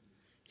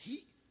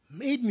 He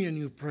made me a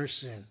new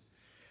person.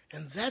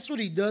 And that's what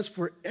He does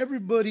for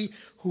everybody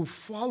who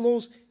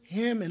follows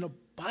Him and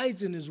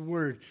abides in His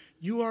word.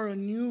 You are a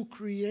new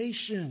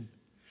creation.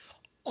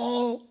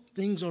 All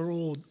things are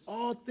old.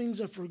 All things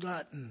are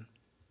forgotten.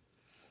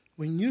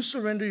 When you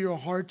surrender your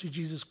heart to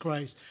Jesus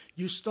Christ,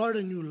 you start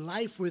a new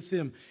life with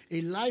Him,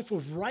 a life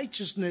of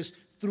righteousness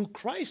through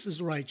Christ's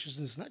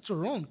righteousness, not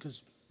your own,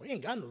 because we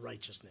ain't got no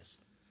righteousness.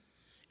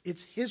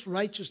 It's His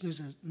righteousness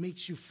that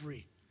makes you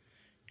free.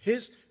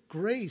 His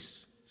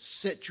grace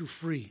set you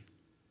free.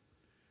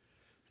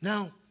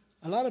 Now,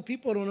 a lot of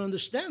people don't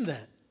understand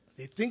that.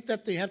 They think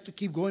that they have to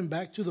keep going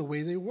back to the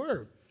way they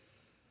were.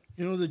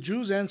 You know, the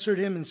Jews answered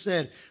Him and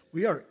said,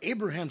 "We are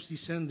Abraham's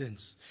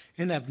descendants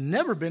and have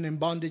never been in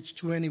bondage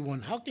to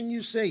anyone. How can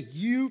you say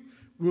you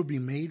will be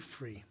made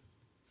free?"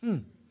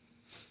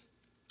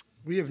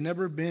 We have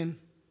never been.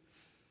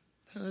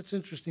 That's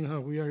interesting, huh?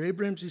 We are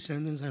Abraham's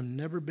descendants, have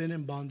never been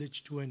in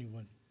bondage to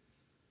anyone.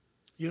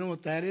 You know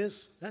what that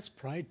is? That's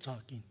pride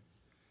talking.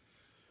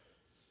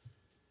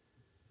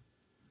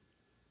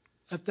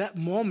 At that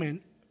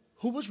moment,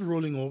 who was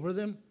ruling over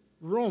them?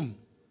 Rome.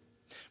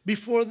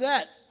 Before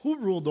that, who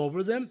ruled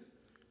over them?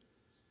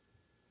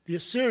 The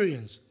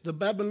Assyrians, the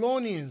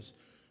Babylonians,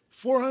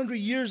 400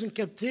 years in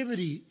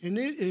captivity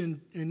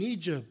in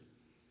Egypt.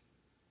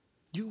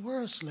 You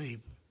were a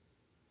slave.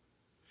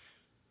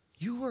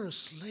 You were a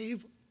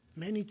slave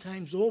many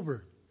times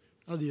over.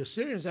 Now, the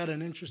Assyrians had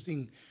an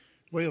interesting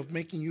way of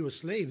making you a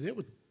slave. They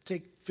would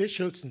take fish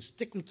hooks and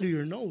stick them through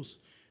your nose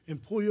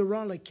and pull you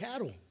around like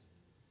cattle.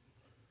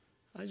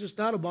 I just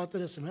thought about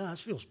that. I said, man, that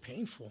feels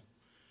painful.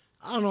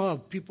 I don't know how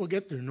people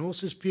get their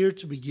noses pierced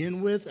to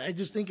begin with. I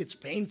just think it's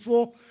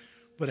painful.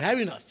 But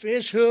having a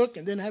fish hook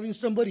and then having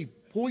somebody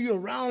pull you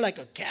around like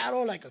a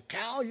cattle, like a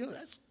cow, you know,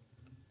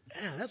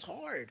 that's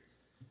hard.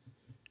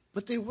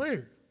 But they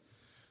were.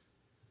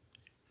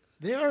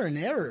 They are in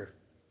error.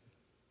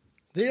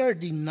 They are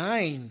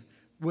denying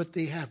what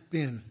they have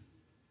been.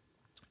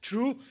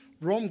 True,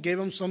 Rome gave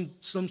them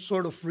some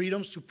sort of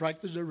freedoms to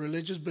practice their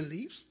religious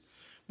beliefs.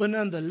 But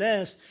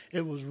nonetheless,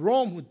 it was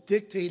Rome who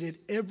dictated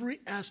every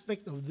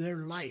aspect of their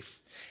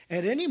life.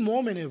 At any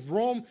moment, if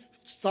Rome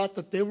thought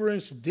that they were in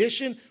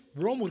sedition,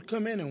 Rome would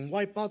come in and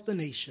wipe out the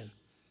nation.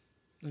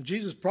 And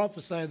Jesus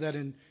prophesied that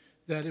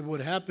it would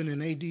happen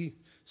in AD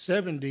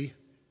 70.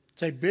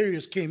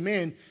 Tiberius came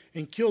in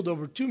and killed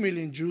over 2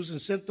 million Jews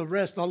and sent the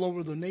rest all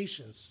over the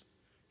nations.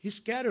 He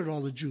scattered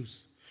all the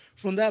Jews.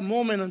 From that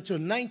moment until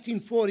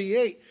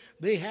 1948,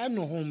 they had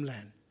no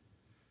homeland.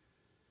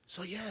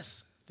 So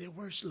yes, they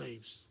were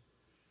slaves.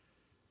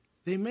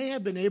 They may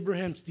have been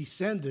Abraham's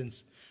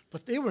descendants,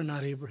 but they were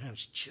not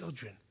Abraham's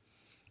children,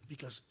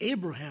 because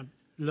Abraham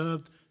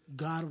loved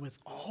God with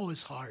all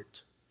his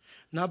heart,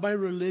 not by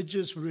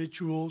religious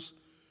rituals,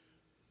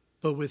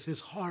 but with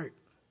his heart.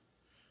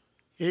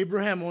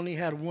 Abraham only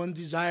had one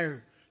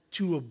desire: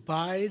 to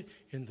abide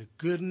in the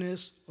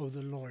goodness of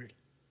the Lord.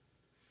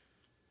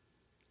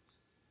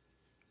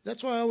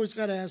 That's why I always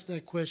got to ask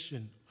that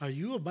question. Are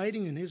you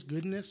abiding in His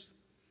goodness?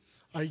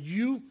 Are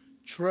you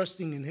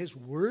trusting in His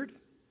word?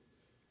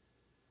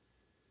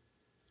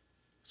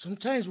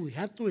 Sometimes we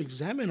have to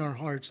examine our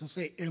hearts and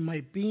say, am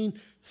I being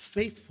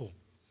faithful?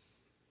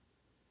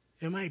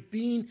 Am I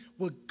being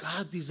what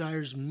God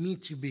desires me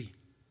to be?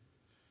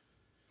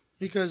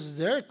 Because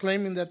they're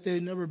claiming that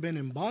they've never been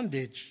in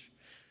bondage.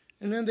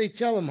 And then they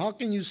tell them, how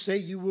can you say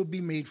you will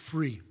be made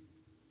free?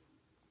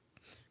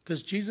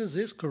 Because Jesus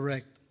is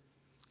correct.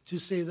 to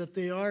say that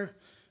they are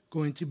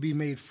going to be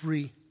made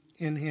free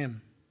in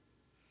him.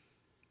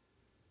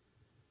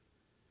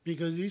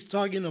 Because he's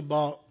talking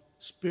about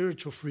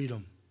spiritual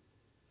freedom.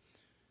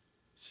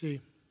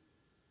 See,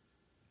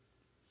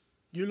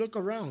 you look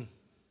around.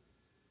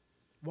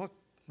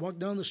 Walk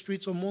down the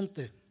streets of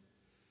Monte.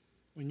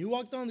 When you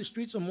walk down the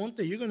streets of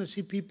Monte, you're going to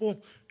see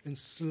people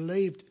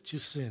enslaved to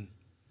sin.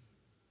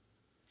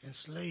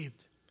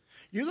 Enslaved.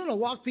 You're going to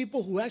walk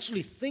people who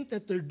actually think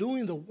that they're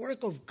doing the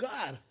work of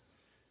God.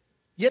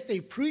 Yet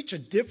they preach a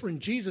different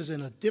Jesus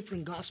and a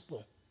different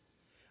gospel.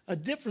 A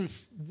different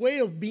way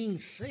of being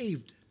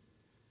saved.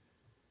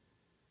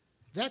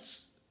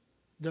 That's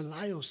the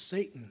lie of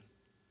Satan,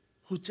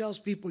 who tells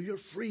people, you're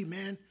free,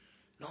 man.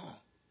 No.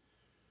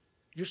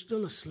 You're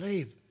still a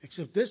slave,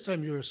 except this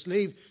time you're a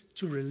slave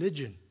to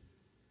religion.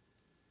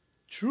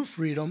 True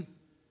freedom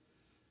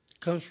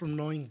comes from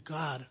knowing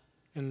God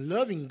and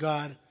loving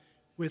God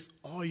with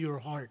all your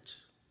heart.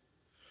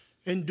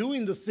 And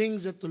doing the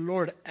things that the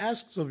Lord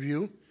asks of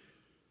you,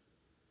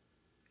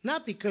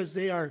 not because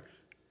they are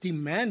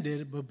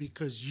demanded, but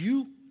because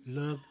you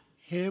love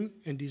him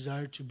and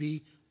desire to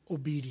be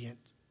obedient.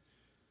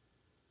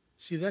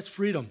 See, that's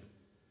freedom.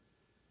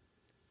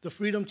 The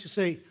freedom to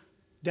say,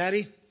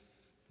 Daddy,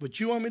 what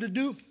you want me to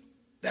do,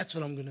 that's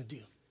what I'm going to do.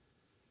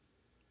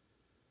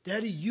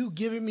 Daddy, you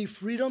giving me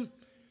freedom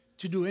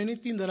to do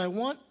anything that I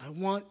want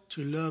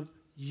to love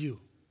you.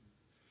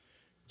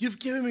 You've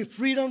given me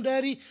freedom,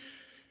 Daddy.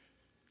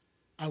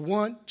 I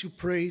want to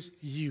praise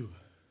you.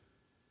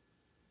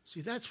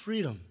 See, that's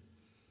freedom.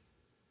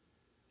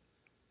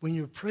 When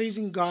you're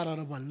praising God out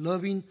of a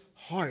loving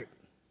heart,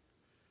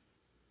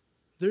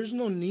 there's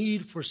no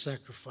need for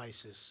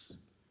sacrifices,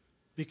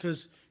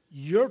 because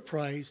your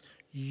price,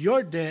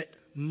 your debt,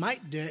 my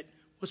debt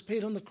was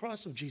paid on the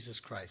cross of Jesus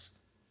Christ.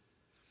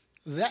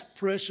 That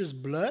precious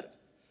blood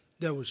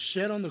that was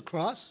shed on the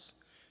cross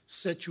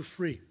set you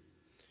free.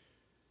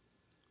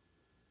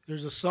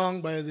 There's a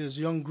song by this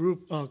young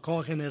group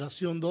called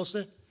Generación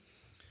 12,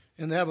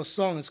 and they have a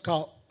song, it's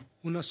called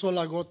Una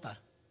sola gota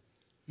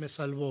me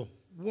salvó.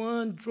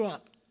 One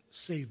drop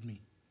saved me.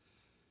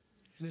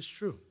 And it's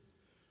true.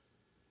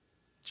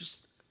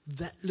 Just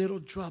that little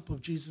drop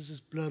of Jesus'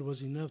 blood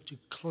was enough to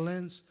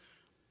cleanse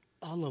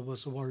all of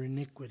us of our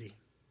iniquity.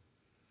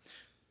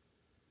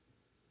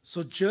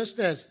 So just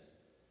as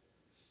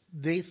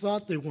they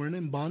thought they weren't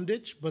in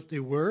bondage, but they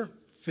were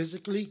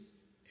physically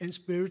and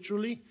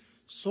spiritually,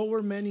 so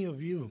were many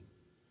of you.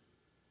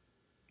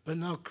 But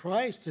now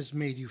Christ has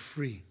made you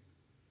free.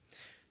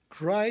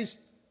 Christ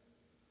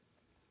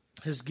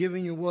has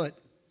given you what?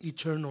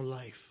 Eternal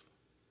life.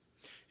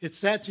 It's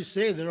sad to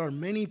say there are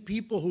many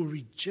people who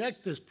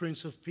reject this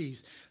Prince of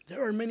Peace.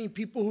 There are many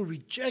people who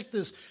reject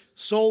this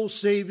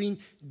soul-saving,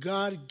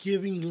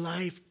 God-giving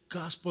life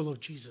gospel of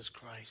Jesus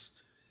Christ.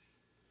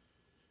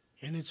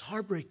 And it's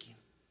heartbreaking.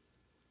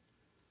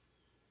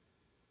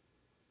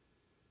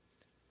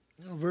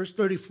 You know, verse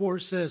 34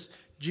 says,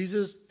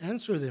 Jesus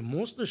answered them,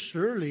 most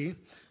assuredly,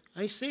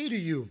 I say to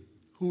you,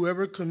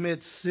 whoever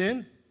commits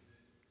sin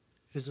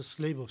is a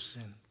slave of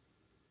sin.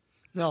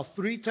 Now,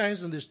 3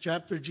 times in this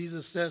chapter,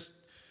 Jesus says,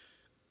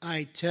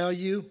 I tell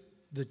you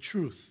the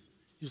truth.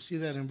 You see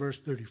that in verse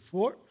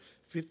 34,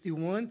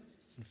 51,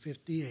 and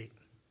 58.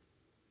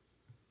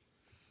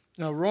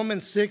 Now,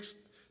 Romans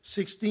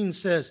 6:16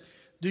 says,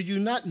 do you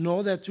not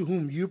know that to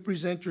whom you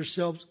present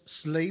yourselves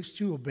slaves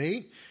to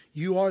obey,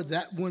 you are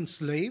that one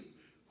slave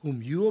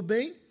whom you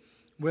obey,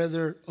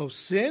 whether of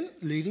sin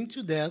leading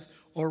to death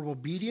or of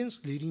obedience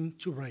leading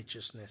to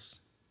righteousness?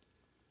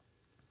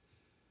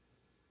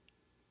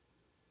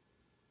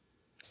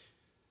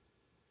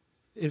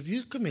 If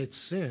you commit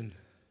sin,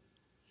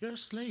 you're a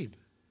slave.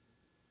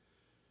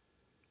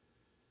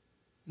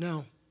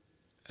 Now,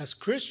 as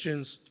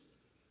Christians,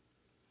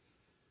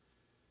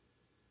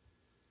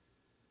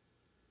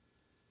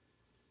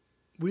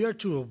 we are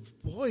to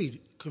avoid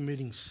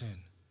committing sin.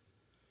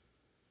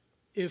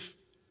 If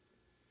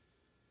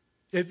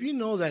you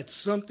know that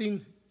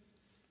something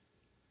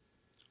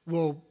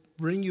will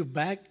bring you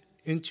back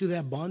into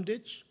that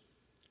bondage,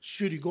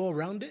 should you go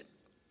around it?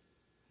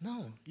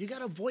 No, you got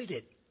to avoid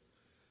it.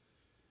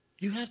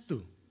 You have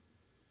to.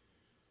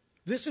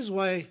 This is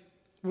why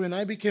when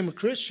I became a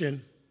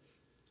Christian,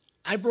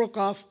 I broke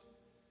off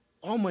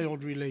all my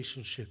old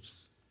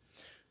relationships.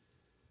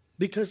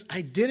 Because I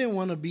didn't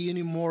want to be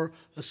anymore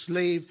a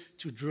slave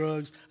to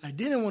drugs. I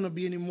didn't want to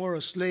be anymore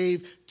a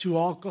slave to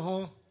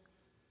alcohol.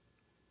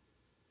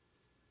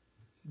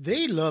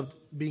 They loved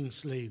being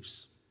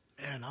slaves.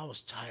 Man, I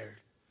was tired.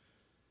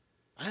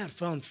 I had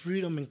found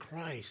freedom in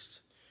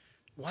Christ.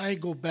 Why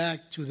go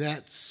back to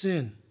that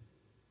sin?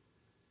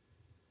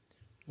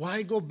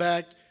 Why go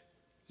back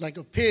like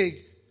a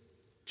pig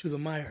to the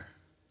mire?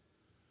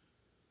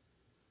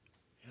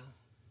 You know,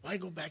 why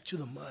go back to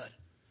the mud?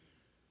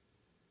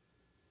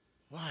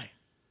 Why?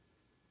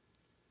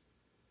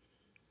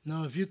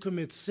 Now, if you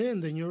commit sin,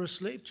 then you're a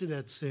slave to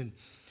that sin.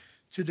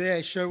 Today,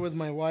 I shared with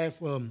my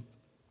wife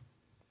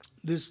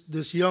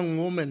this young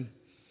woman.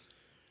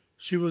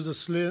 She was a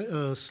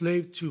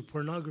slave to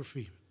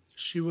pornography.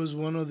 She was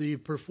one of the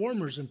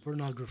performers in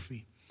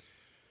pornography.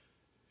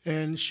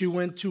 And she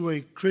went to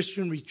a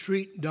Christian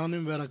retreat down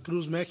in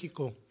Veracruz,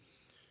 Mexico.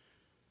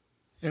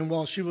 And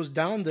while she was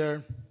down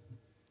there,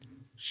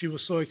 she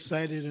was so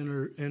excited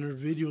in her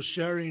video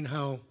sharing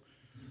how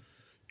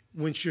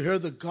when she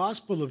heard the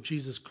gospel of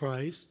Jesus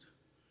Christ,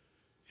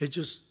 it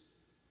just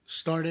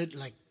started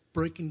like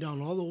breaking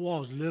down all the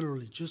walls,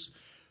 literally. Just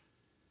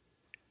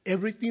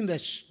everything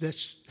that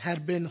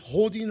had been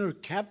holding her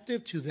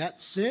captive to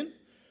that sin,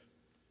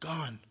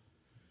 gone.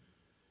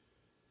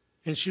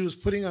 And she was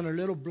putting on her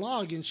little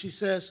blog, and she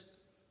says,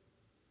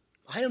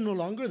 I am no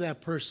longer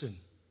that person.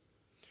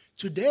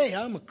 Today,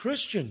 I'm a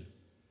Christian.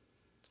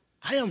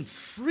 I am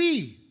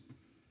free.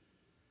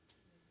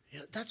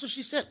 Yeah, that's what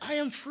she said. I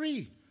am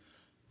free.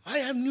 I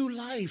have new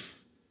life.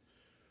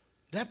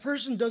 That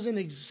person doesn't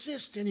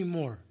exist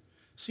anymore.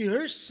 See,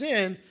 her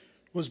sin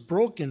was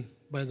broken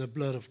by the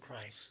blood of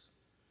Christ.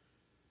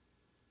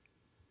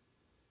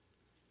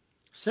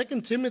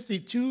 2 Timothy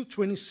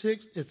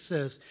 2:26, it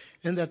says,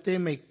 and that they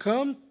may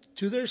come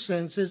to their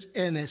senses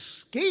and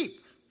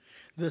escape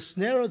the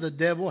snare of the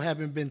devil,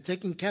 having been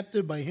taken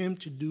captive by him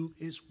to do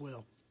his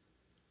will.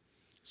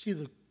 See,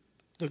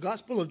 the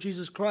gospel of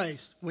Jesus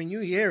Christ, when you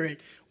hear it,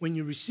 when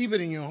you receive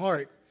it in your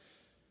heart,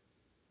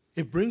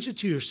 it brings you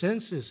to your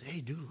senses.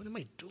 Hey, dude, what am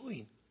I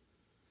doing?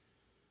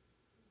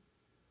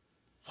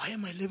 Why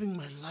am I living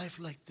my life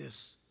like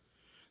this?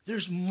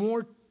 There's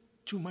more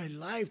to my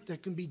life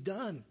that can be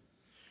done.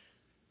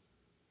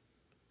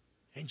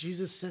 And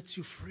Jesus sets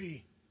you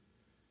free.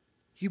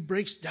 He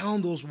breaks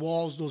down those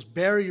walls, those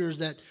barriers,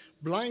 that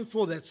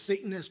blindfold that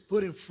Satan has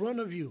put in front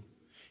of you.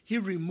 He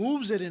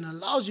removes it and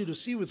allows you to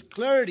see with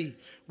clarity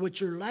what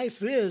your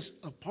life is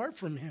apart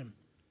from him,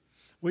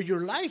 where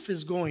your life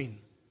is going.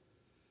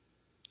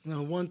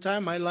 Now, one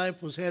time my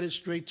life was headed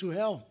straight to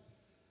hell.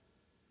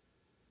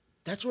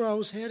 That's where I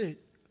was headed,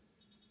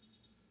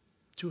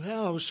 to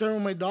hell. I was sharing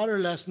with my daughter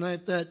last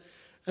night that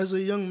as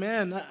a young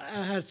man,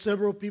 I had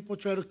several people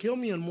try to kill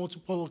me on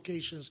multiple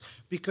occasions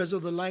because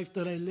of the life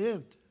that I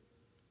lived.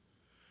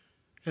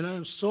 And I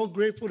am so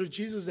grateful to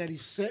Jesus that he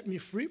set me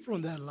free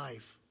from that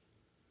life.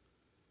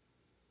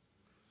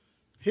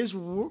 His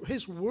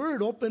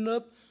word opened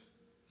up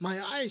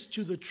my eyes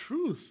to the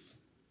truth.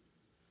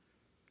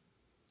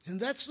 And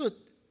that's what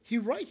he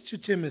writes to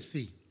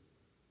Timothy.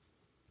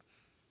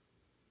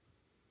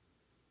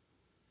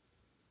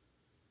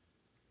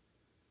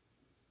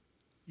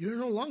 You're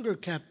no longer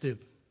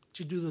captive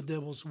to do the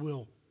devil's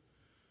will.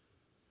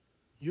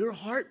 Your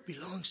heart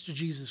belongs to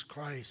Jesus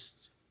Christ.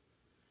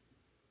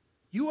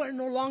 You are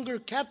no longer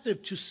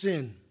captive to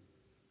sin.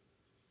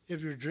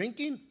 If you're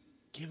drinking,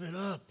 give it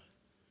up.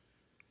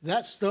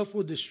 That stuff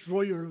will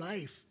destroy your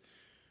life.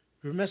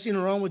 If you're messing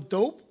around with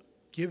dope,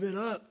 give it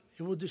up.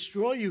 It will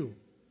destroy you.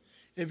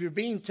 If you're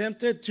being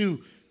tempted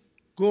to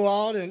go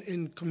out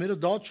and commit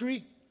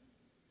adultery,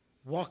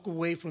 walk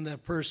away from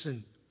that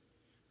person.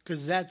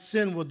 Because that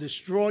sin will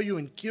destroy you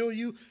and kill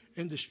you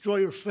and destroy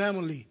your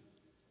family.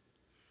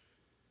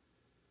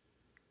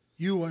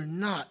 You are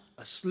not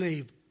a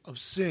slave of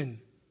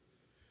sin.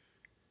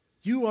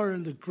 You are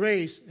in the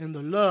grace and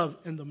the love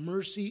and the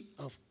mercy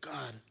of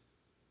God.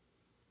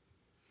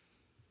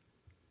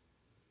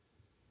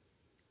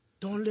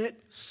 Don't let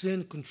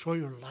sin control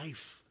your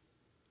life.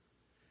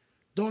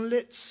 Don't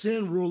let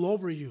sin rule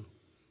over you.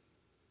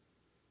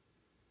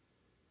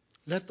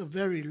 Let the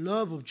very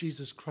love of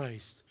Jesus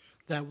Christ,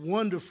 that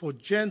wonderful,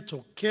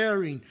 gentle,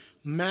 caring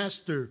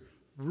master,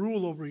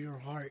 rule over your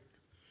heart.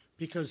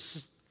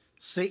 Because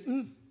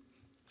Satan,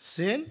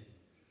 sin,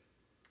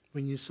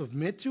 when you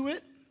submit to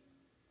it,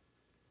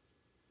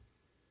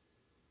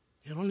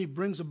 it only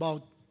brings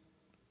about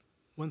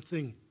one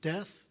thing: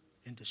 death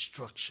and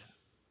destruction.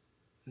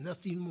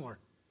 Nothing more.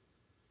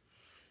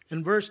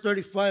 In verse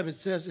 35 it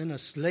says, and a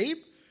slave,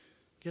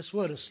 guess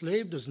what? A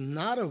slave does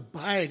not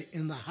abide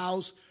in the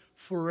house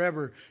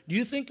forever. Do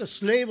you think a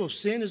slave of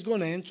sin is going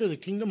to enter the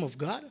kingdom of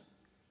God?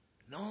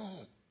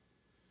 No.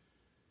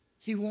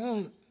 He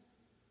won't.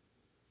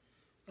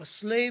 A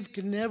slave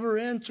can never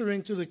enter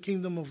into the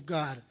kingdom of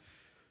God.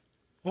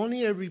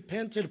 Only a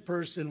repentant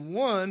person,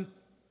 one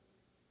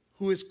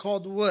who is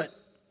called what?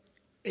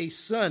 A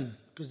son,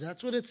 because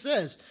that's what it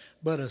says.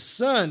 But a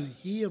son,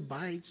 he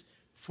abides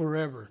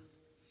forever.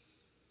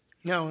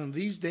 Now, in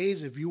these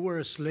days, if you were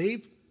a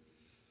slave,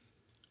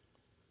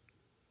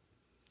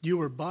 you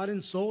were bought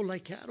and sold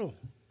like cattle.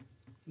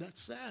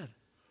 That's sad.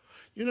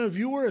 You know, if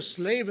you were a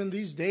slave in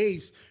these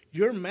days,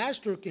 your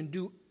master can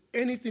do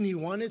anything he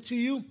wanted to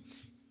you.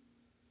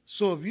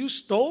 So if you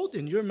stole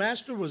and your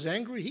master was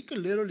angry, he could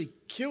literally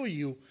kill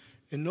you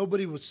and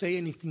nobody would say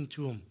anything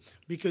to him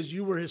because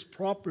you were his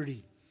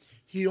property.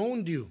 He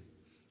owned you.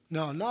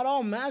 Now, not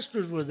all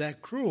masters were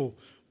that cruel,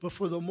 but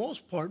for the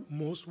most part,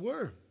 most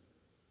were.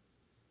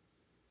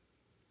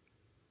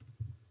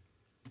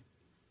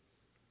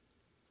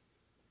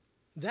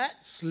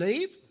 That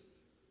slave,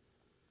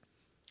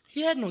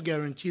 he had no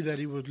guarantee that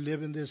he would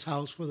live in this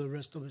house for the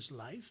rest of his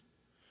life.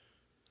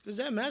 Because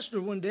that master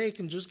one day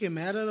can just get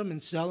mad at him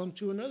and sell him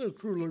to another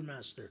crueler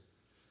master.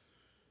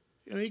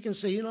 You can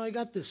say, I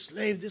got this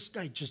slave. This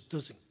guy just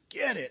doesn't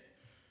get it.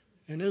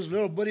 And his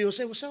little buddy will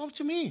say, well, sell him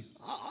to me.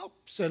 I'll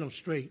set him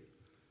straight.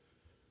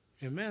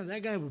 And man,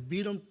 that guy would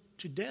beat him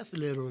to death,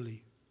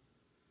 literally.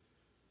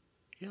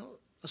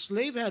 A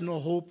slave had no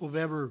hope of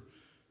ever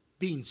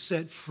being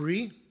set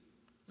free.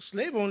 A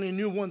slave only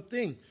knew one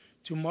thing.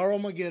 Tomorrow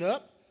I'm going to get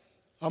up.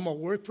 I'm going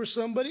to work for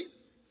somebody.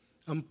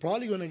 I'm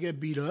probably going to get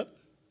beat up,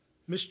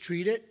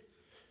 mistreated,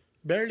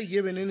 barely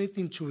given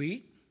anything to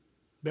eat,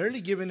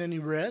 barely given any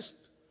rest.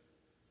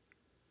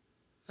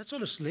 That's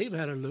what a slave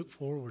had to look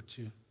forward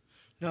to.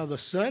 Now the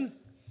son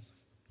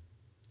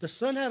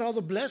had all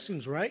the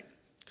blessings, right?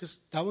 Because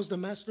that was the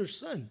master's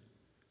son.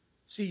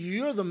 See,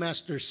 you're the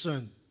master's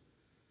son.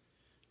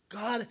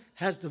 God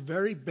has the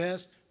very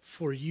best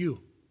for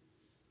you.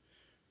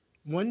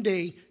 One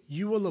day,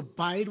 you will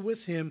abide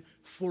with him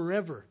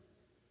forever.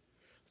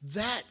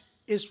 That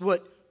is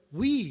what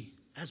we,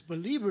 as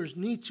believers,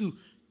 need to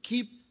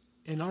keep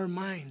in our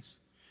minds.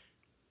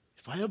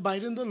 If I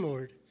abide in the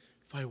Lord,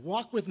 if I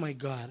walk with my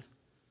God,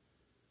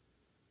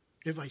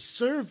 if I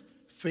serve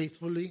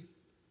faithfully,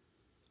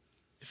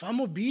 if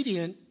I'm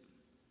obedient,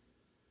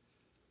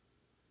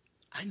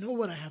 I know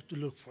what I have to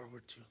look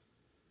forward to.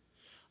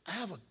 I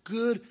have a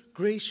good,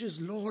 gracious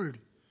Lord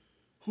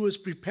who is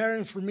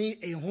preparing for me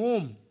a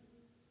home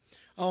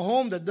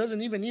that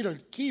doesn't even need a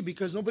key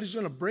because nobody's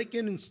going to break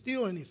in and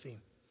steal anything.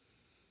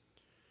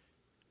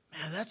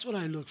 Man, that's what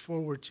I look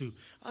forward to.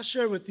 I'll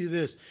share with you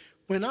this.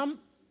 When I'm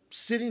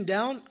sitting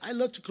down, I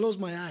love to close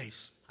my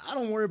eyes. I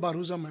don't worry about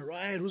who's on my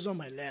right, who's on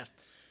my left.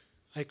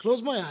 I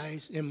close my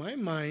eyes. In my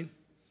mind,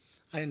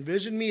 I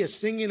envision me as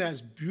singing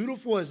as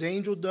beautiful as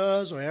Angel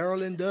does or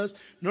Aralyn does.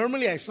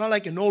 Normally, I sound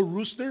like an old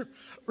rooster.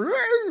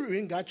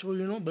 In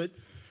Gacho, but...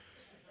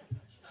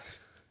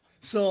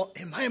 So,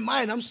 in my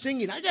mind, I'm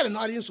singing. I got an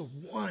audience of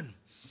one.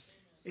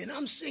 And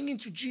I'm singing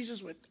to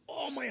Jesus with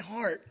all my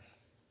heart.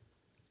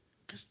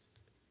 Because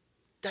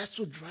that's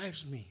what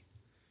drives me.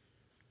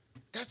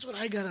 That's what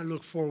I got to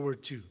look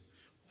forward to.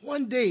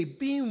 One day,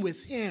 being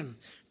with him,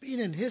 being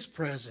in his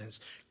presence,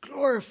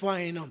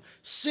 glorifying him,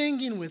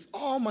 singing with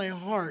all my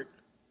heart.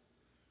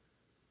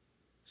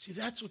 See,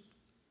 that's what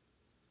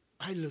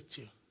I look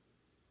to.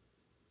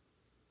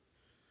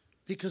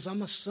 Because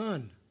I'm a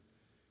son.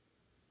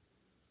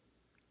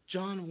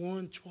 John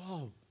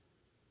 1:12.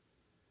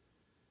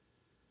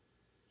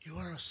 You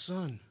are a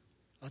son,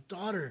 a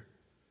daughter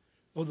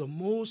of the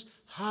Most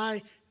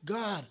High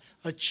God,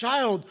 a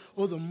child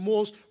of the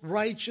most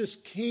righteous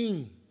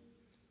King.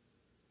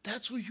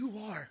 That's who you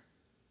are.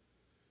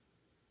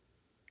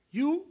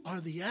 You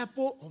are the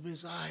apple of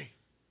his eye.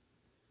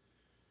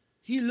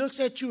 He looks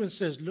at you and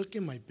says, look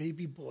at my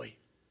baby boy.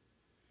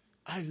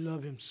 I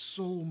love him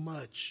so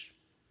much.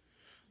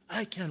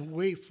 I can't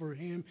wait for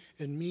him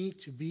and me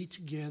to be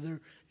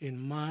together in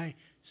my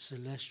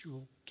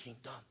celestial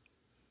kingdom.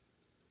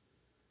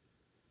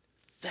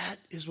 That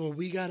is what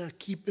we got to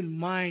keep in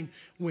mind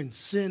when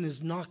sin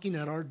is knocking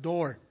at our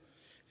door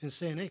and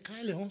saying, hey,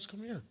 Kylie Holmes,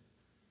 come here.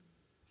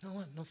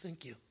 No,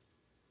 thank you.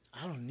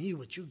 I don't need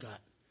what you got.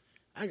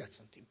 I got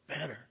something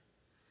better.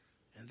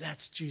 And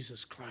that's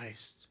Jesus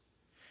Christ,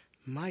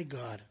 my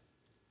God.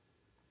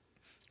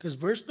 Because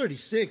verse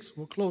 36,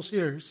 we'll close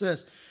here, it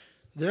says,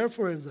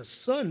 therefore, if the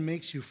Son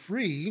makes you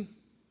free,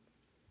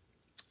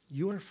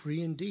 you are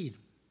free indeed.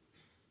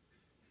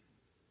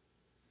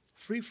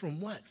 Free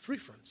from what? Free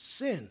from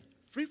sin.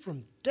 Free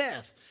from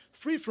death.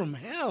 Free from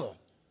hell.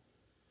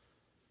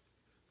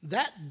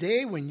 That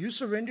day when you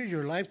surrender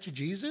your life to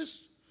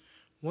Jesus,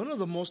 one of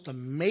the most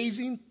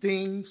amazing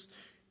things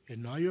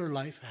in all your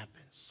life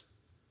happens.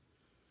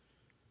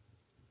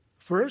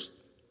 First,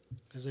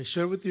 as I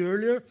shared with you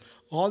earlier,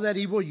 all that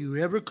evil you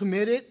ever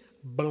committed,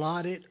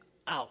 blotted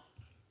out.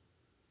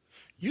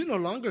 You no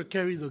longer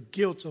carry the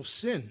guilt of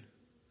sin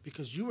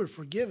because you were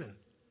forgiven.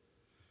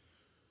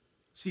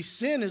 See,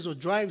 sin is what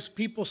drives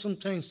people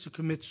sometimes to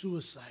commit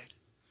suicide.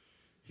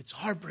 It's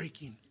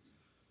heartbreaking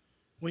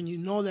when you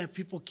know that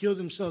people kill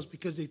themselves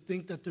because they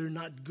think that they're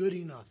not good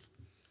enough.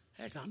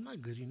 Heck, I'm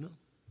not good enough.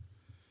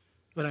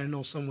 But I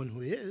know someone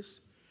who is,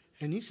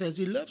 and he says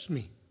he loves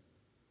me.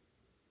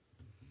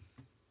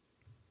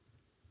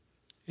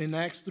 In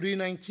Acts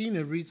 3:19,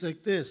 it reads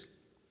like this.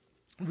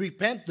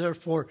 Repent,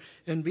 therefore,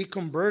 and be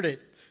converted,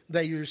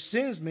 that your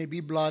sins may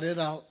be blotted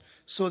out,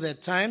 so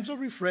that times of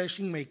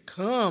refreshing may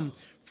come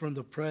from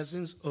the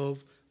presence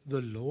of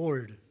the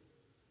Lord.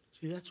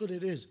 See, that's what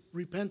it is,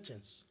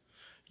 repentance.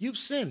 You've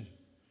sinned.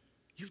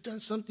 You've done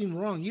something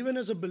wrong. Even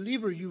as a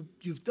believer,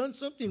 you've done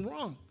something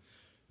wrong.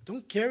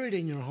 Don't carry it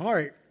in your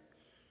heart.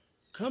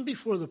 Come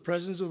before the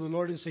presence of the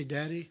Lord and say,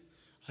 Daddy,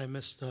 I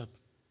messed up.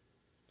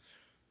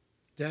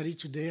 Daddy,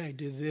 today I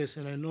did this,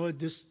 and I know it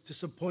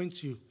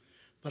disappoints you,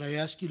 but I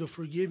ask you to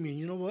forgive me. And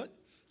you know what?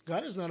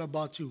 God is not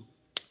about to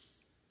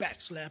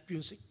backslap you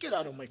and say, get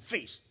out of my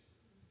face.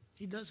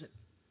 He doesn't.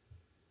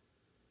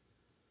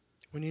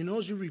 When he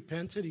knows you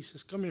repented, he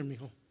says, come here,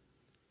 mijo.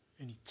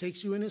 And he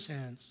takes you in his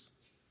hands,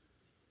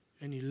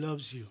 and he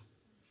loves you.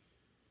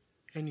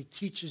 And he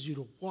teaches you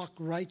to walk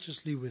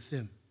righteously with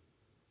him.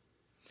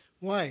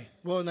 Why?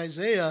 Well, in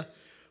Isaiah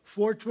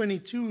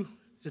 4:22,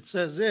 it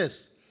says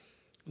this.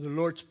 The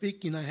Lord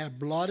speaking, I have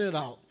blotted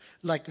out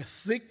like a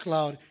thick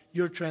cloud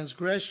your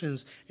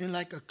transgressions, and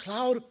like a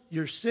cloud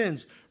your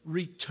sins.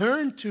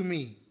 Return to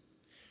me,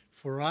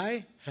 for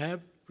I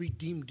have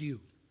redeemed you.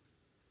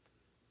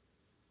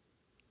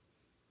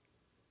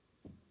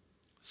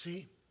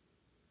 See,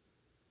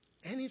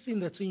 anything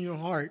that's in your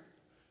heart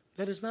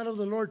that is not of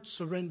the Lord,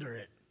 surrender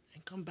it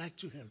and come back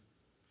to Him.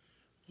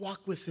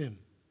 Walk with Him.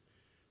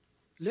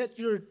 Let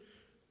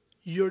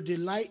your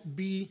delight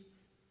be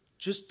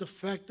just the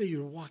fact that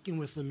you're walking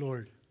with the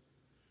Lord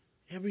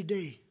every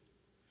day.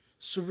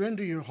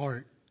 Surrender your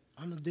heart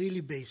on a daily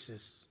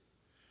basis.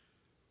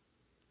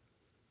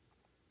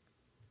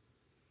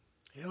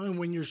 You know, and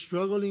when you're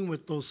struggling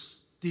with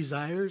those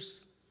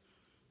desires,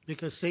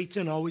 because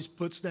Satan always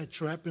puts that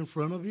trap in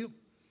front of you,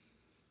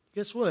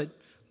 guess what?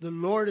 The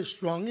Lord is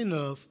strong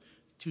enough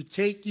to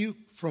take you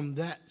from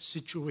that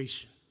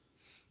situation.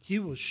 He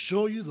will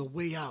show you the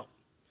way out.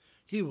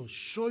 He will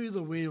show you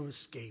the way of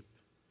escape,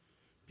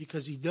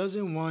 because He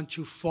doesn't want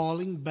you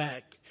falling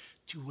back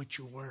to what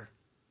you were.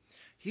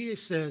 He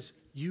says,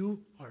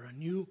 you are a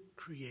new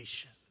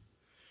creation.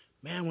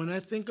 Man, when I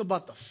think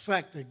about the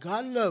fact that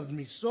God loved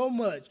me so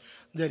much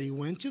that He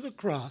went to the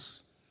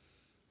cross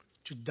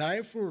to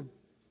die for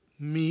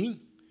me,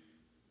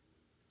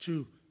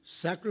 to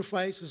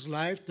sacrifice His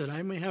life that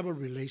I may have a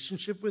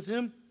relationship with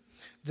Him,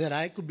 that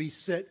I could be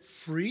set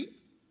free,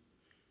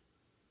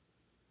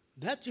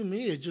 that to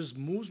me, it just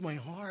moves my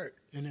heart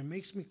and it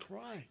makes me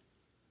cry,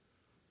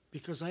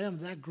 because I am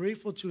that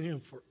grateful to Him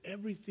for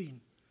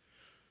everything.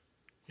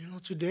 You know,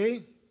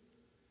 today,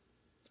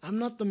 I'm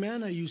not the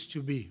man I used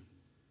to be.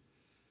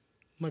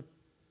 My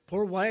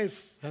poor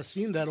wife has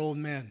seen that old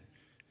man,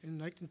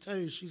 and I can tell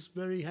you she's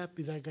very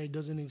happy that guy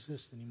doesn't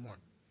exist anymore.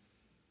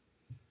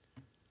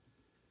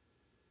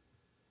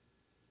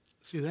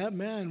 See, that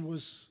man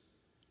was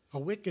a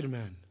wicked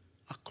man,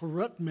 a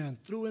corrupt man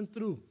through and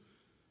through.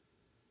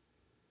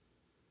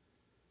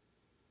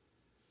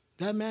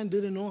 That man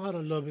didn't know how to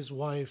love his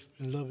wife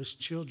and love his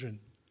children.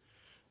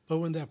 But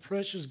when that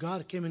precious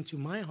God came into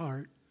my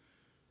heart,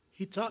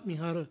 He taught me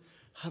how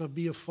to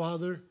be a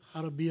father,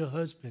 how to be a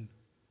husband.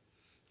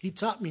 He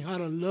taught me how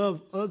to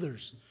love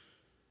others,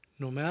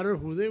 no matter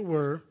who they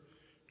were,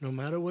 no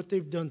matter what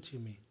they've done to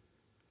me.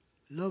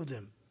 Love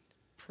them.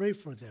 Pray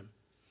for them.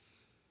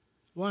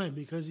 Why?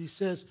 Because He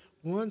says,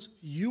 once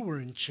you were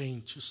in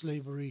chains to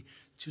slavery,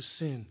 to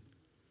sin.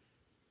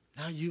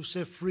 Now you've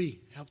set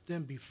free. Help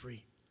them be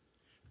free.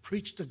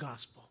 Preach the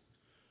gospel.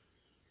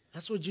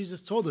 That's what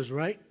Jesus told us,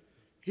 right?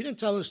 He didn't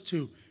tell us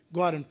to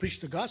go out and preach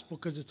the gospel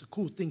because it's a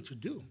cool thing to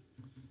do.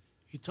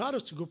 He taught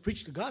us to go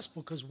preach the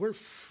gospel because we're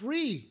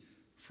free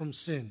from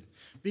sin,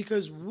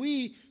 because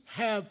we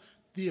have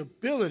the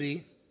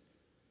ability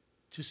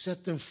to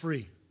set them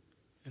free.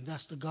 And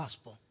that's the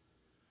gospel.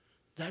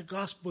 That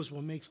gospel is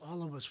what makes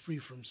all of us free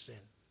from sin.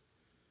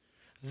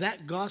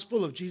 That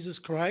gospel of Jesus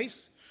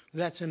Christ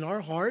that's in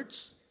our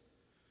hearts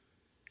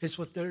is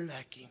what they're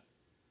lacking.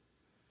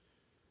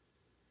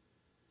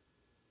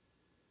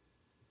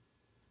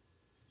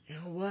 You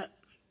know what?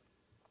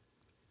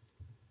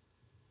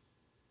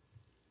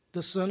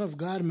 The Son of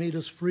God made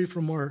us free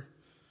from what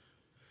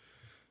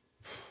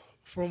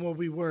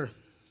we were.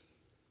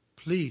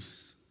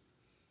 Please,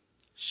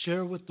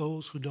 share with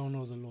those who don't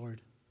know the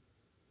Lord.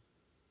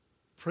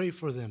 Pray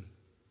for them.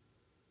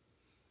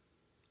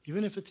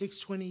 Even if it takes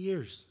 20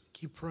 years,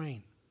 keep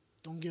praying.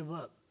 Don't give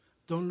up.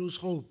 Don't lose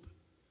hope.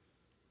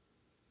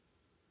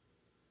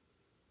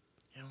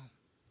 You know,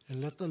 and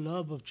let the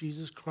love of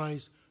Jesus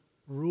Christ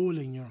rule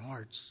in your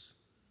hearts.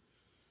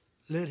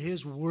 Let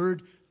His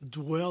word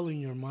dwell in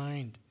your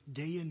mind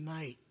day and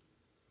night.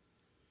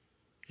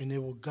 And it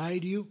will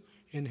guide you,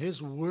 and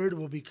His word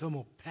will become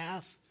a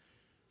path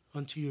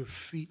unto your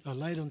feet, a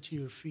light unto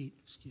your feet.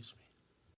 Excuse me.